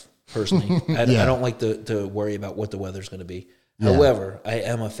stuff. Personally, I don't like to worry about what the weather's going to be. Yeah. However, I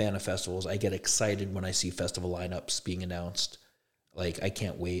am a fan of festivals. I get excited when I see festival lineups being announced. Like, I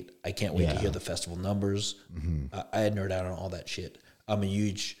can't wait. I can't wait to hear the festival numbers. Mm-hmm. I nerd out on all that shit. I'm a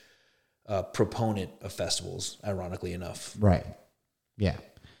huge proponent of festivals, ironically enough. Right. Yeah.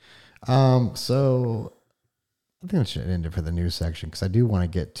 So I think we should end it for the news section because I do want to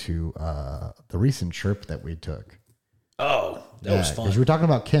get to the recent trip that we took. Oh, that was fun. Because we're talking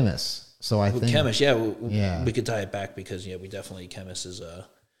about chemists. So I think chemists, we could tie it back because we definitely chemists is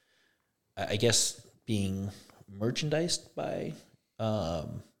I guess being merchandised by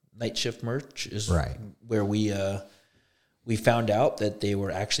Night Shift Merch is right where we found out that they were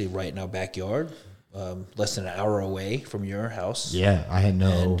actually right in our backyard, less than an hour away from your house. Yeah, I had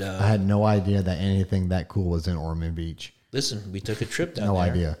no idea that anything that cool was in Ormond Beach. Listen, we took a trip down there. No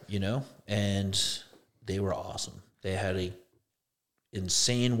idea. And they were awesome. They had a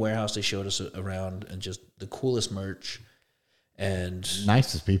insane warehouse they showed us around and just the coolest merch and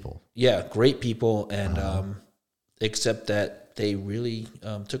nicest people. Yeah, great people. And except that they really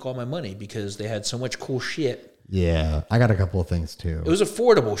took all my money because they had so much cool shit. Yeah, I got a couple of things too. It was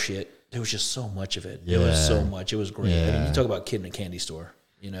affordable shit. There was just so much of it. Yeah. It was so much. It was great. Yeah. I mean, you talk about kid in a candy store.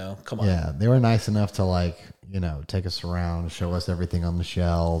 Come on. Yeah, they were nice enough to take us around, show us everything on the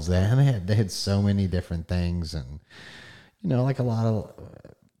shelves. They had so many different things, and like a lot of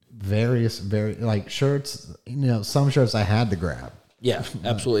various shirts. Some shirts I had to grab. Yeah,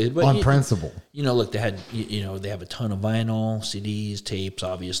 absolutely. But on principle. Look, they had they have a ton of vinyl, CDs, tapes,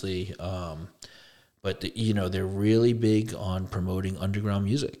 obviously. But they're really big on promoting underground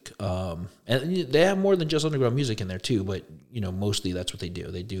music, and they have more than just underground music in there too. But mostly that's what they do.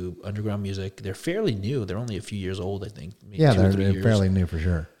 They do underground music. They're fairly new. They're only a few years old, I think. Maybe they're fairly new for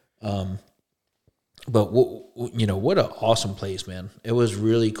sure. But what an awesome place, man! It was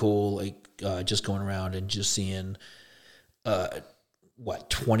really cool. Just going around and just seeing,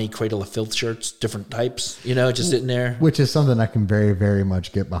 20 Cradle of Filth shirts, different types, just sitting there. Which is something I can very, very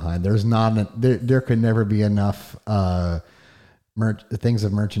much get behind. There's there could never be enough things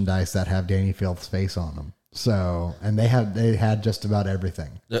of merchandise that have Danny Filth's face on them. So, and they had just about everything.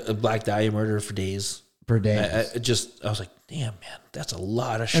 The Black Dahlia Murder for days. For days. I was like, damn, man, that's a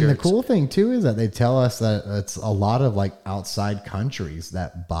lot of shirts. And the cool thing too is that they tell us that it's a lot of outside countries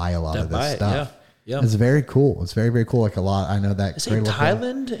that buy a lot of this stuff. Yeah. Yeah, it's very cool. It's very, very cool. Like a lot, I know that. Is it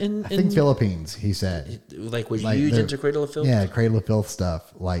Thailand? I think Philippines. He said. Was huge into Cradle of Filth. Yeah, Cradle of Filth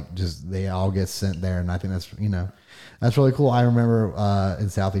stuff. They all get sent there, and I think that's that's really cool. I remember in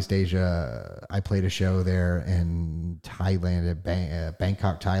Southeast Asia, I played a show there in Thailand, at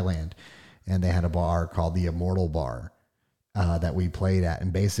Bangkok, Thailand, and they had a bar called the Immortal Bar that we played at,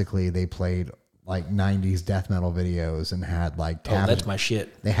 and basically they played 90s death metal videos and had that's my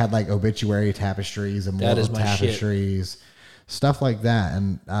shit. They had obituary tapestries, immortal tapestries, stuff like that.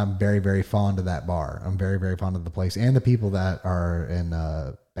 And I'm very, very fond of that bar. I'm very, very fond of the place and the people that are in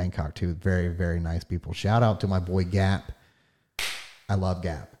Bangkok too. Very, very nice people. Shout out to my boy Gap. I love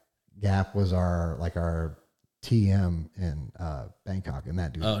Gap. Gap was our TM in Bangkok, and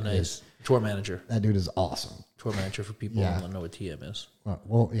that dude. Oh, nice. Tour manager. That dude is awesome. Tour manager for people who don't know what TM is.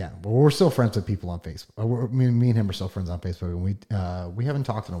 Well, yeah, but we're still friends with people on Facebook. Me and him are still friends on Facebook, and we haven't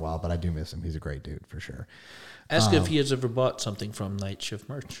talked in a while, but I do miss him. He's a great dude for sure. Ask if he has ever bought something from Night Shift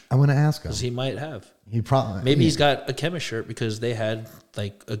Merch. I'm going to ask him because he might have. He probably maybe he's got a chemist shirt because they had a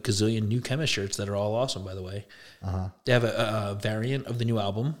gazillion new chemist shirts that are all awesome. By the way, they have a variant of the new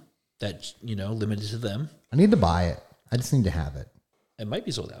album that's limited to them. I need to buy it. I just need to have it. It might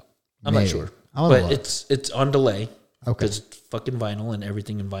be sold out. I'm not sure, but it's on delay. Okay, because fucking vinyl and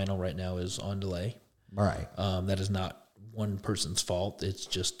everything in vinyl right now is on delay. All right, that is not one person's fault. It's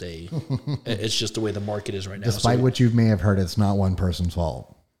just it's just the way the market is right now. Despite what you may have heard, it's not one person's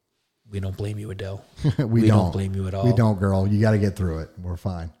fault. We don't blame you, Adele. we don't blame you at all. We don't, girl. You got to get through it. We're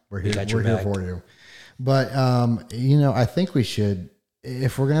fine. We're here. We're here for you. But, I think we should,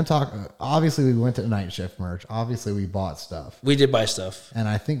 if we're going to talk, obviously we went to Night Shift merch. Obviously we bought stuff. We did buy stuff. And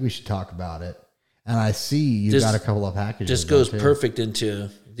I think we should talk about it. And I see you got a couple of packages. This goes perfect into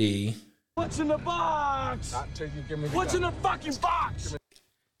the... What's in the box? What's in the fucking box?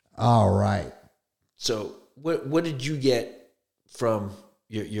 All right. So what did you get from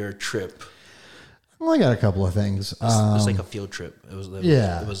your trip? Well, I got a couple of things. It was like a field trip. It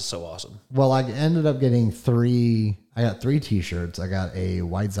was so awesome. Well, I ended up getting three t-shirts. I got a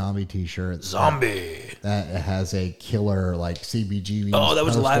White Zombie t-shirt. That has a killer like CBGB. Oh, that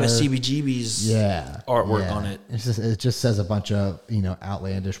was a live at CBGB's artwork on it. It just says a bunch of,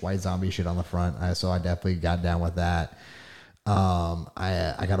 outlandish White Zombie shit on the front. So I definitely got down with that.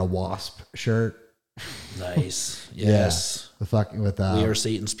 I got a Wasp shirt. Nice. Yes. With we are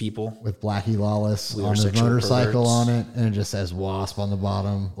Satan's people. With Blackie Lawless on his motorcycle on it, and it just says Wasp on the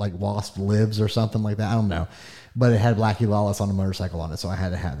bottom, like Wasp lives or something like that. I don't know, but it had Blackie Lawless on the motorcycle on it, so I had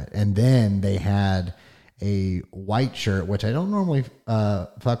to have it. And then they had a white shirt, which I don't normally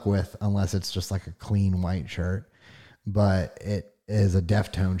fuck with unless it's just like a clean white shirt, but it is a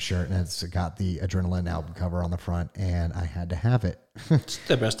Deftones shirt, and it's got the Adrenaline album cover on the front, and I had to have it. It's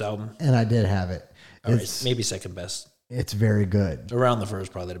the best album, and I did have it. It's maybe second best. It's very good. Around the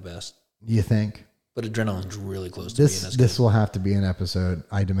First, probably the best. You think? But Adrenaline's really close to being as good. This will have to be an episode.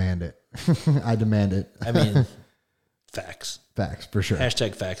 I demand it. I demand it. I mean, facts. Facts, for sure.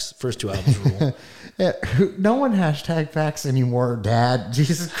 Hashtag facts. First two albums rule. Yeah, no one hashtag facts anymore, Dad.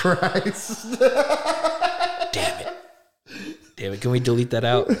 Jesus Christ. Damn it. Can we delete that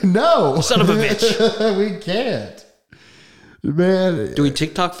out? No. Son of a bitch. We can't. Man. Do we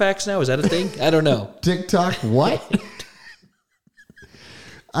TikTok facts now? Is that a thing? I don't know. TikTok what?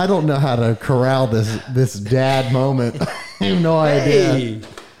 I don't know how to corral this dad moment. I have no idea.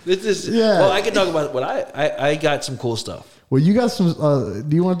 This is well, I can talk about what I got some cool stuff. Well, you got some.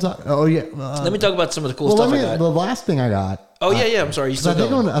 Do you want to talk? Oh yeah. Let me talk about some of the cool stuff I got. The last thing I got. Oh yeah. I'm sorry. You still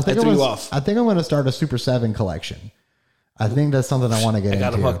going? I threw you off. I think I'm going to start a Super 7 collection. I think that's something I want to get into. I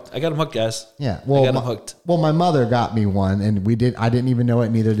got them hooked, guys. Yeah. Well, I got them hooked. Well, my mother got me one, and I didn't even know it.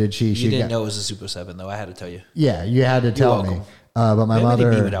 Neither did she. You didn't know it was a Super 7, though. I had to tell you. Yeah, you had to tell me. But my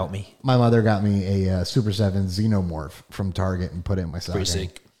mother, without me. My mother got me a Super 7 Xenomorph from Target and put it in my stocking. Pretty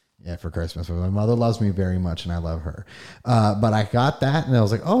sick. Yeah, for Christmas. My mother loves me very much, and I love her. But I got that, and I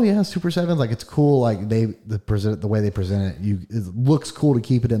was like, "Oh yeah, Super 7. Like it's cool. Like the way they present it, it looks cool to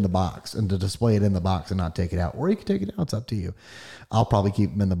keep it in the box and to display it in the box and not take it out, or you can take it out. It's up to you. I'll probably keep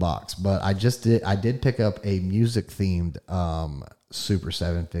them in the box. But I did pick up a music themed Super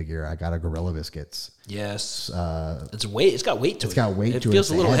 7 figure. I got a Gorilla Biscuits. Yes. It's got weight to it. It's got weight to it. It feels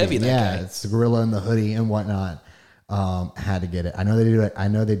a little heavy. Yeah, it's the gorilla in the hoodie and whatnot. Had to get it. I know they do it. I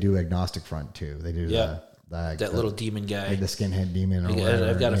know they do Agnostic Front too. They do that little demon guy, like the skinhead demon.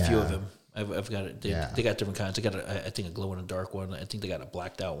 I've got a few of them. I've got it. They got different kinds. They got I think a glow in the dark one. I think they got a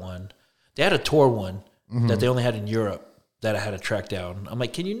blacked out one. They had a Tor one that they only had in Europe that I had to track down. I'm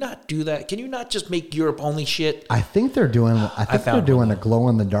like, can you not do that? Can you not just make Europe only shit? I think they're doing. They're doing a glow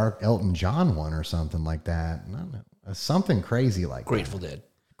in the dark Elton John one or something like that. I don't know. Something crazy like Grateful Dead.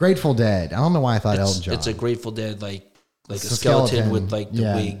 Grateful Dead. I don't know why I thought Elton John. It's a Grateful Dead like a skeleton with like the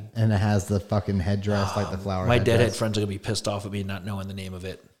wig, and it has the fucking headdress like the flower. My deadhead friends are gonna be pissed off at me not knowing the name of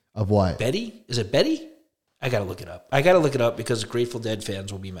it. Of what? Betty? Is it Betty? I gotta look it up because Grateful Dead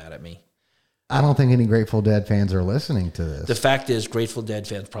fans will be mad at me. I don't think any Grateful Dead fans are listening to this. The fact is, Grateful Dead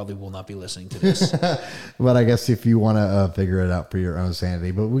fans probably will not be listening to this. But I guess if you want to figure it out for your own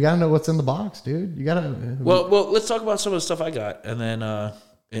sanity, but we got to know what's in the box, dude. You got to. Well, let's talk about some of the stuff I got, and then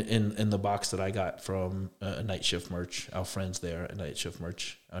in the box that I got from Night Shift merch, our friends there at Night Shift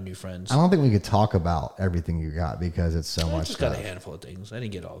merch, our new friends. I don't think we could talk about everything you got because it's so much. I just got a handful of things. I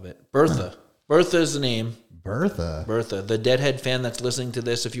didn't get all of it. Bertha. Bertha is the name. Bertha. The Deadhead fan that's listening to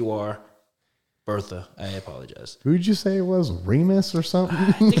this, if you are. Bertha. I apologize. Who'd you say it was? Remus or something?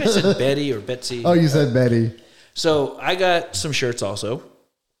 I think I said Betty or Betsy. Oh, you said Betty. So I got some shirts also.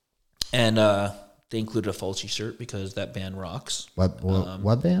 And they included a Fulci shirt because that band rocks. What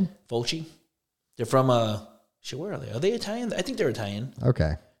band? Fulci. They're from, where are they? Are they Italian? I think they're Italian.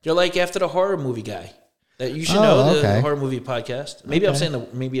 Okay. They're like after the horror movie guy. That you should know, the horror movie podcast. Maybe I'm saying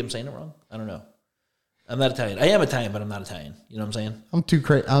it wrong. I don't know. I'm not Italian. I am Italian, but I'm not Italian. You know what I'm saying?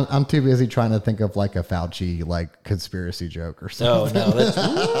 I'm too busy trying to think of like a Fauci like conspiracy joke or something. No, that's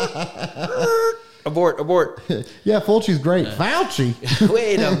Abort. Yeah, Fulci's great. Fauci.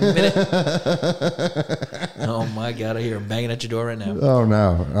 Wait a minute. Oh my God, I hear him banging at your door right now. Oh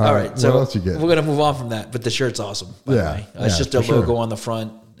no. All right, so what else you get? we're gonna move on from that, but the shirt's awesome. By the way. It's just a logo on the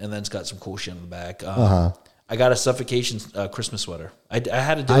front, and then it's got some cool shit on the back. I got a Suffocation Christmas sweater. I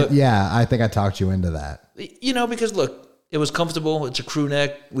had to do it. Yeah, I think I talked you into that. Because look, it was comfortable. It's a crew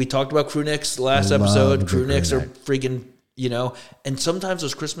neck. We talked about crew necks last episode. Crew necks are freaking, and sometimes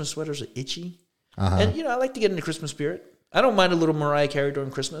those Christmas sweaters are itchy. And, I like to get into Christmas spirit. I don't mind a little Mariah Carey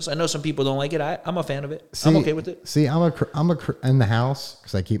during Christmas. I know some people don't like it. I'm a fan of it. I'm okay with it. See, I'm in the house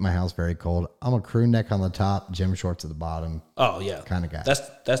because I keep my house very cold. I'm a crew neck on the top, gym shorts at the bottom. Oh yeah, kind of guy.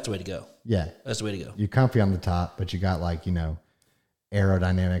 That's the way to go. Yeah, that's the way to go. You're comfy on the top, but you got aerodynamic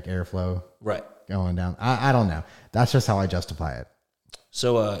airflow right going down. I don't know. That's just how I justify it.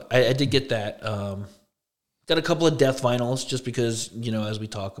 So I did get that. Got a couple of death vinyls just because, as we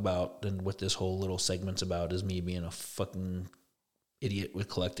talk about and what this whole little segment's about is me being a fucking idiot with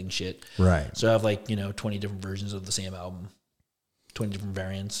collecting shit. Right. So I have 20 different versions of the same album, 20 different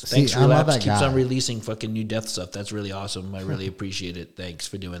variants. See, Thanks, I'm not Relapse. that Keeps guy. on releasing fucking new death stuff. That's really awesome. I really appreciate it. Thanks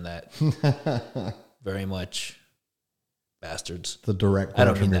for doing that. Very much. Bastards. The direct. I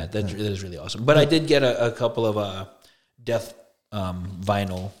don't mean that. That is really awesome. But I did get a couple of death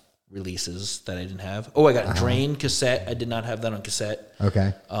vinyl releases that I didn't have. Oh, I got Drain cassette. I did not have that on cassette.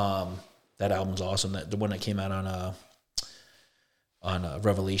 Okay. That album's awesome. The one that came out on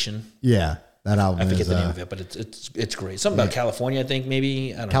Revelation. Yeah, that album. I forget the name of it, but it's great. Something about California, I think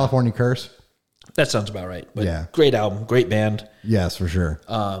maybe. I don't know. California Curse. That sounds about right. But yeah, great album, great band. Yes, for sure.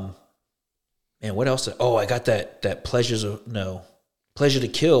 Man, what else? Oh, I got that Pleasure to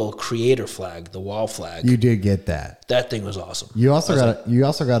Kill creator flag, the wall flag. You did get that. That thing was awesome. You also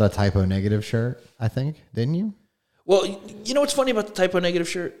got a Typo Negative shirt, I think, didn't you? Well, you know what's funny about the Typo Negative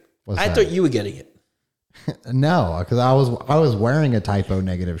shirt? What's I that? thought you were getting it. No, because I was wearing a Typo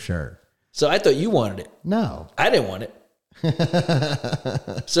Negative shirt. So I thought you wanted it. No, I didn't want it.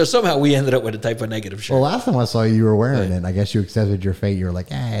 So somehow we ended up with a Typo Negative shirt. Well, last time I saw you were wearing it. I guess you accepted your fate. You were like,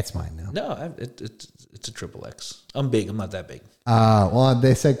 it's mine now. No, it's a triple X. I'm big. I'm not that big. Well,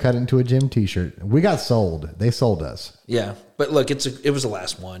 they said cut into a gym T-shirt. We got sold. They sold us. Yeah, but look, it was the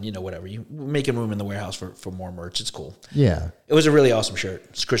last one. Whatever. You making room in the warehouse for more merch. It's cool. Yeah, it was a really awesome shirt.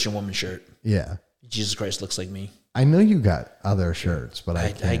 It's a Christian woman shirt. Yeah. Jesus Christ looks like me. I know you got other shirts, but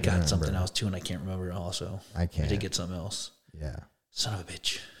I got remember. something else too, and I can't remember. Also, I did get something else. Yeah. Son of a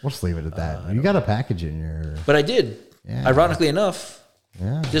bitch. We'll just leave it at that. You got a package in your. But I did. Yeah. Ironically enough,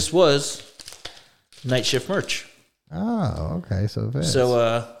 yeah. This was Night Shift merch. Oh, okay. So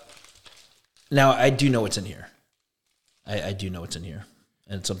now I do know what's in here. I do know what's in here,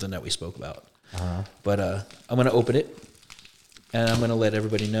 and it's something that we spoke about. But I'm going to open it, and I'm going to let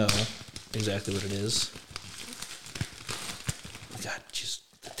everybody know exactly what it is. God, just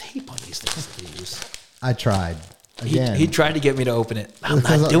the tape on these things that they use. I tried. Again. He tried to get me to open it. I'm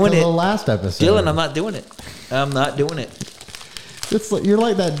not doing it. The last episode. Dylan, I'm not doing it. I'm not doing it. You're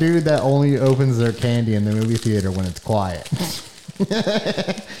like that dude that only opens their candy in the movie theater when it's quiet.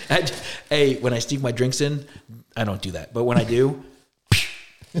 Hey, when I sneak my drinks in, I don't do that. But when I do,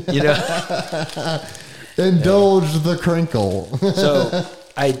 Indulge the crinkle. So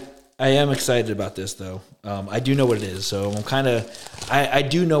I am excited about this, though. I do know what it is, so I'm kind of. I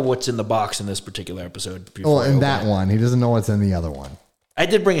do know what's in the box in this particular episode. Well, in that one, he doesn't know what's in the other one. I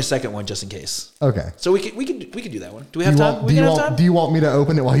did bring a second one just in case. Okay. So we can do that one. Do we have time? Do you want me to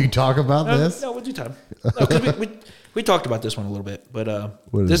open it while you talk about this? No, we'll do time. No, 'cause we talked about this one a little bit, but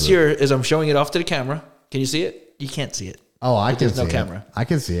What is this it? here is I'm showing it off to the camera. Can you see it? You can't see it. Oh, I can see no it. camera. I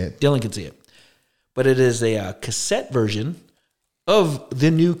can see it. Dylan can see it. But it is a cassette version of the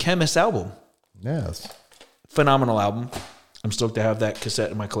new Chemist album. Yes. Phenomenal album. I'm stoked to have that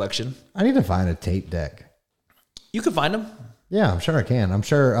cassette in my collection. I need to find a tape deck. You can find them. Yeah, I'm sure I can. I'm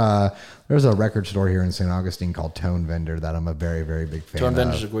sure there's a record store here in St. Augustine called Tone Vendor that I'm a very, very big fan of. Tone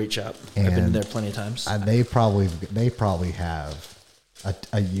Vendor's a great shop. I've been there plenty of times. They probably have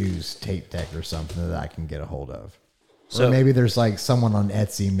a used tape deck or something that I can get a hold of. So or maybe there's like someone on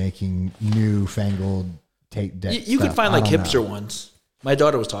Etsy making newfangled tape decks. You could find like hipster ones. My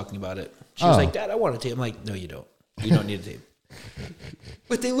daughter was talking about it. She was like, "Dad, I want a tape." I'm like, "No, you don't. You don't need a tape."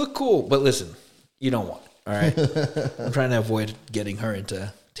 But they look cool. But listen, you don't want it. All right. I'm trying to avoid getting her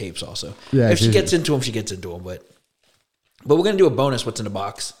into tapes also. Yeah, if she gets into them, she gets into them. But we're going to do a bonus what's in the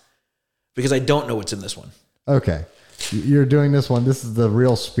box because I don't know what's in this one. Okay. You're doing this one. This is the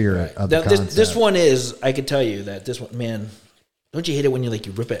real spirit of the concept. This one is, I can tell you that this one, man, Don't you hate it when you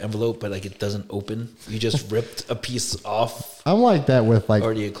rip an envelope, but it doesn't open? You just ripped a piece off. I'm like that with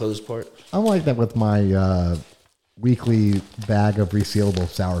already a closed part. I'm like that with my weekly bag of resealable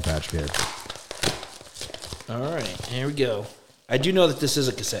Sour Patch Kids. All right, here we go. I do know that this is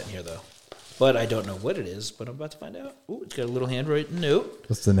a cassette in here, though. But I don't know what it is, but I'm about to find out. Ooh, it's got a little handwritten note.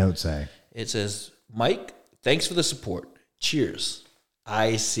 What's the note say? It says, Mike, thanks for the support. Cheers.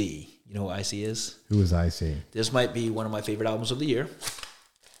 IC. You know who IC is? Who is IC? This might be one of my favorite albums of the year.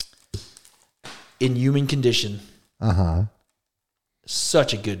 In Human Condition. Uh-huh.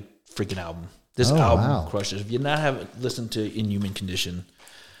 Such a good freaking album. This album crushes. If you haven't listened to In Human Condition,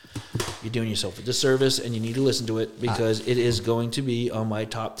 you're doing yourself a disservice, and you need to listen to it because it is going to be on my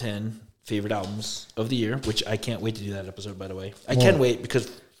top 10 favorite albums of the year, which I can't wait to do that episode, by the way. I can wait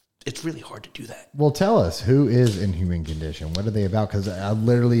because it's really hard to do that. Well, tell us, who is In Human Condition? What are they about? Because I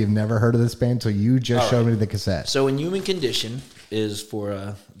literally have never heard of this band until you just showed me the cassette. So In Human Condition is,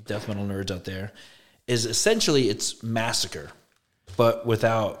 for death metal nerds out there, is essentially it's Massacre, but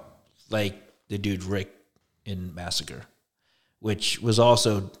without the dude Rick in Massacre, which was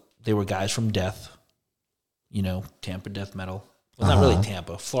also, they were guys from Death, Tampa death metal. Well, not really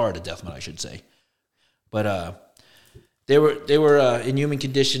Tampa, Florida death metal, I should say. But they were In Human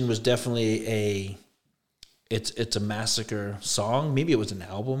Condition was definitely it's a Massacre song. Maybe it was an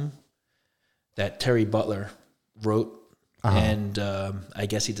album that Terry Butler wrote, and I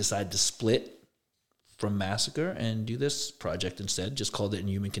guess he decided to split from Massacre and do this project instead. Just called it In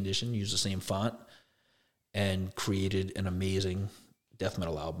Human Condition, used the same font, and created an amazing death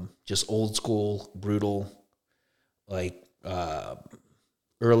metal album. Just old school, brutal, early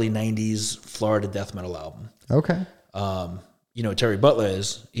 90s Florida death metal album. Okay. Terry Butler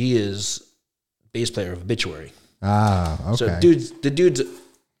is bass player of Obituary. Okay. So the dude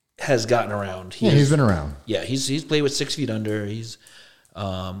has gotten around. He's been around. Yeah, he's played with 6 Feet Under. He's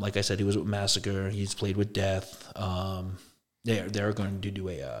like I said, he was with Massacre. He's played with Death. They're going to do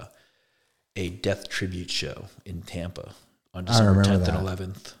a death tribute show in Tampa on December 10th and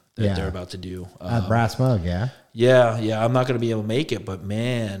 11th. They're about to do at Brass Mug, yeah. Yeah. I'm not going to be able to make it, but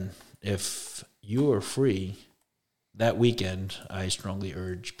man, if you are free that weekend, I strongly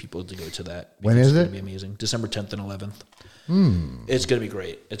urge people to go to that. When is it? It's going to be amazing. December 10th and 11th. It's going to be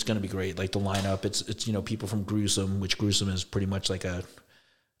great. It's going to be great. The lineup, it's people from Gruesome, which Gruesome is pretty much like a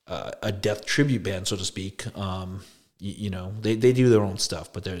death tribute band, so to speak. They do their own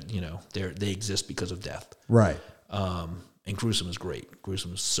stuff, but they exist because of Death. Right. And Gruesome is great.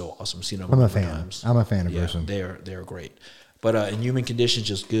 Gruesome is so awesome. I've seen them I'm a fan. times. I'm a fan of Gruesome. They're great. But In Human Condition,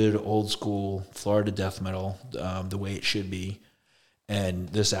 just good old school Florida death metal, the way it should be. And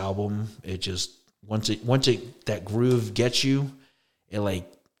this album, it just once that groove gets you, it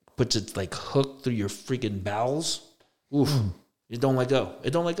puts its hook through your freaking bowels. Oof! It don't let go. It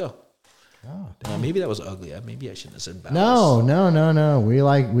don't let go. Oh, maybe that was ugly. Maybe I shouldn't have said bowels. No. We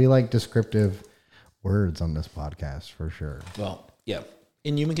like descriptive words on this podcast for sure. Well, yeah.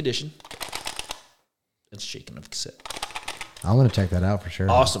 In Human Condition. That's Shaking of Cassette. I'm going to check that out for sure.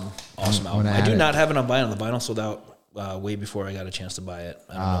 Awesome album. I do not have it on vinyl. The vinyl sold out way before I got a chance to buy it.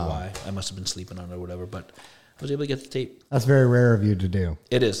 I don't know why. I must have been sleeping on it or whatever, but I was able to get the tape. That's very rare of you to do.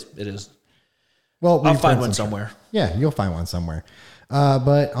 It is. Well, I'll find one somewhere. Yeah, you'll find one somewhere.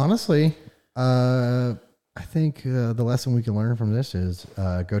 But honestly, I think the lesson we can learn from this is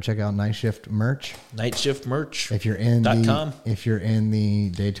go check out Night Shift merch. Night Shift merch. If you're in the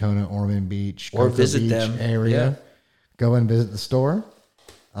Daytona, Ormond Beach, or Cocoa visit Beach them area, go and visit the store.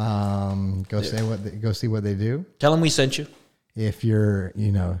 Go see what they do. Tell them we sent you. If you're,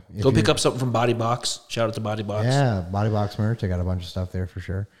 go pick up something from Body Box. Shout out to Body Box. Yeah, Body Box merch. I got a bunch of stuff there for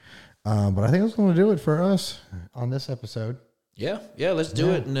sure. But I think that's going to do it for us on this episode. Yeah, let's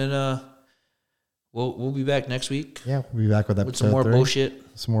do it, and then we'll be back next week. Yeah, we'll be back with episode some more 3. bullshit.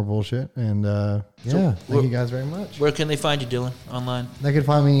 Some more bullshit, and thank you guys very much. Where can they find you, Dylan? Online? They can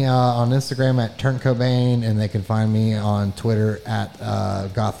find me on Instagram at TurnCobain, and they can find me on Twitter at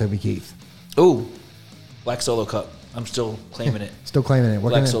GothObiKeith. Oh, Black Solo Cup. I'm still claiming it. Still claiming it.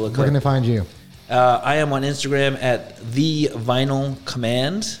 Where can they find you? I am on Instagram at The Vinyl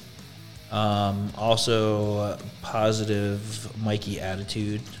Command. Also, Positive Mikey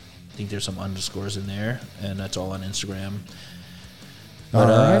Attitude. I think there's some underscores in there, and that's all on Instagram.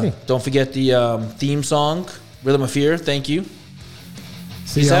 But don't forget the theme song, Rhythm of Fear. Thank you.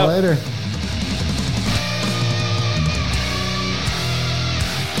 See y'all later.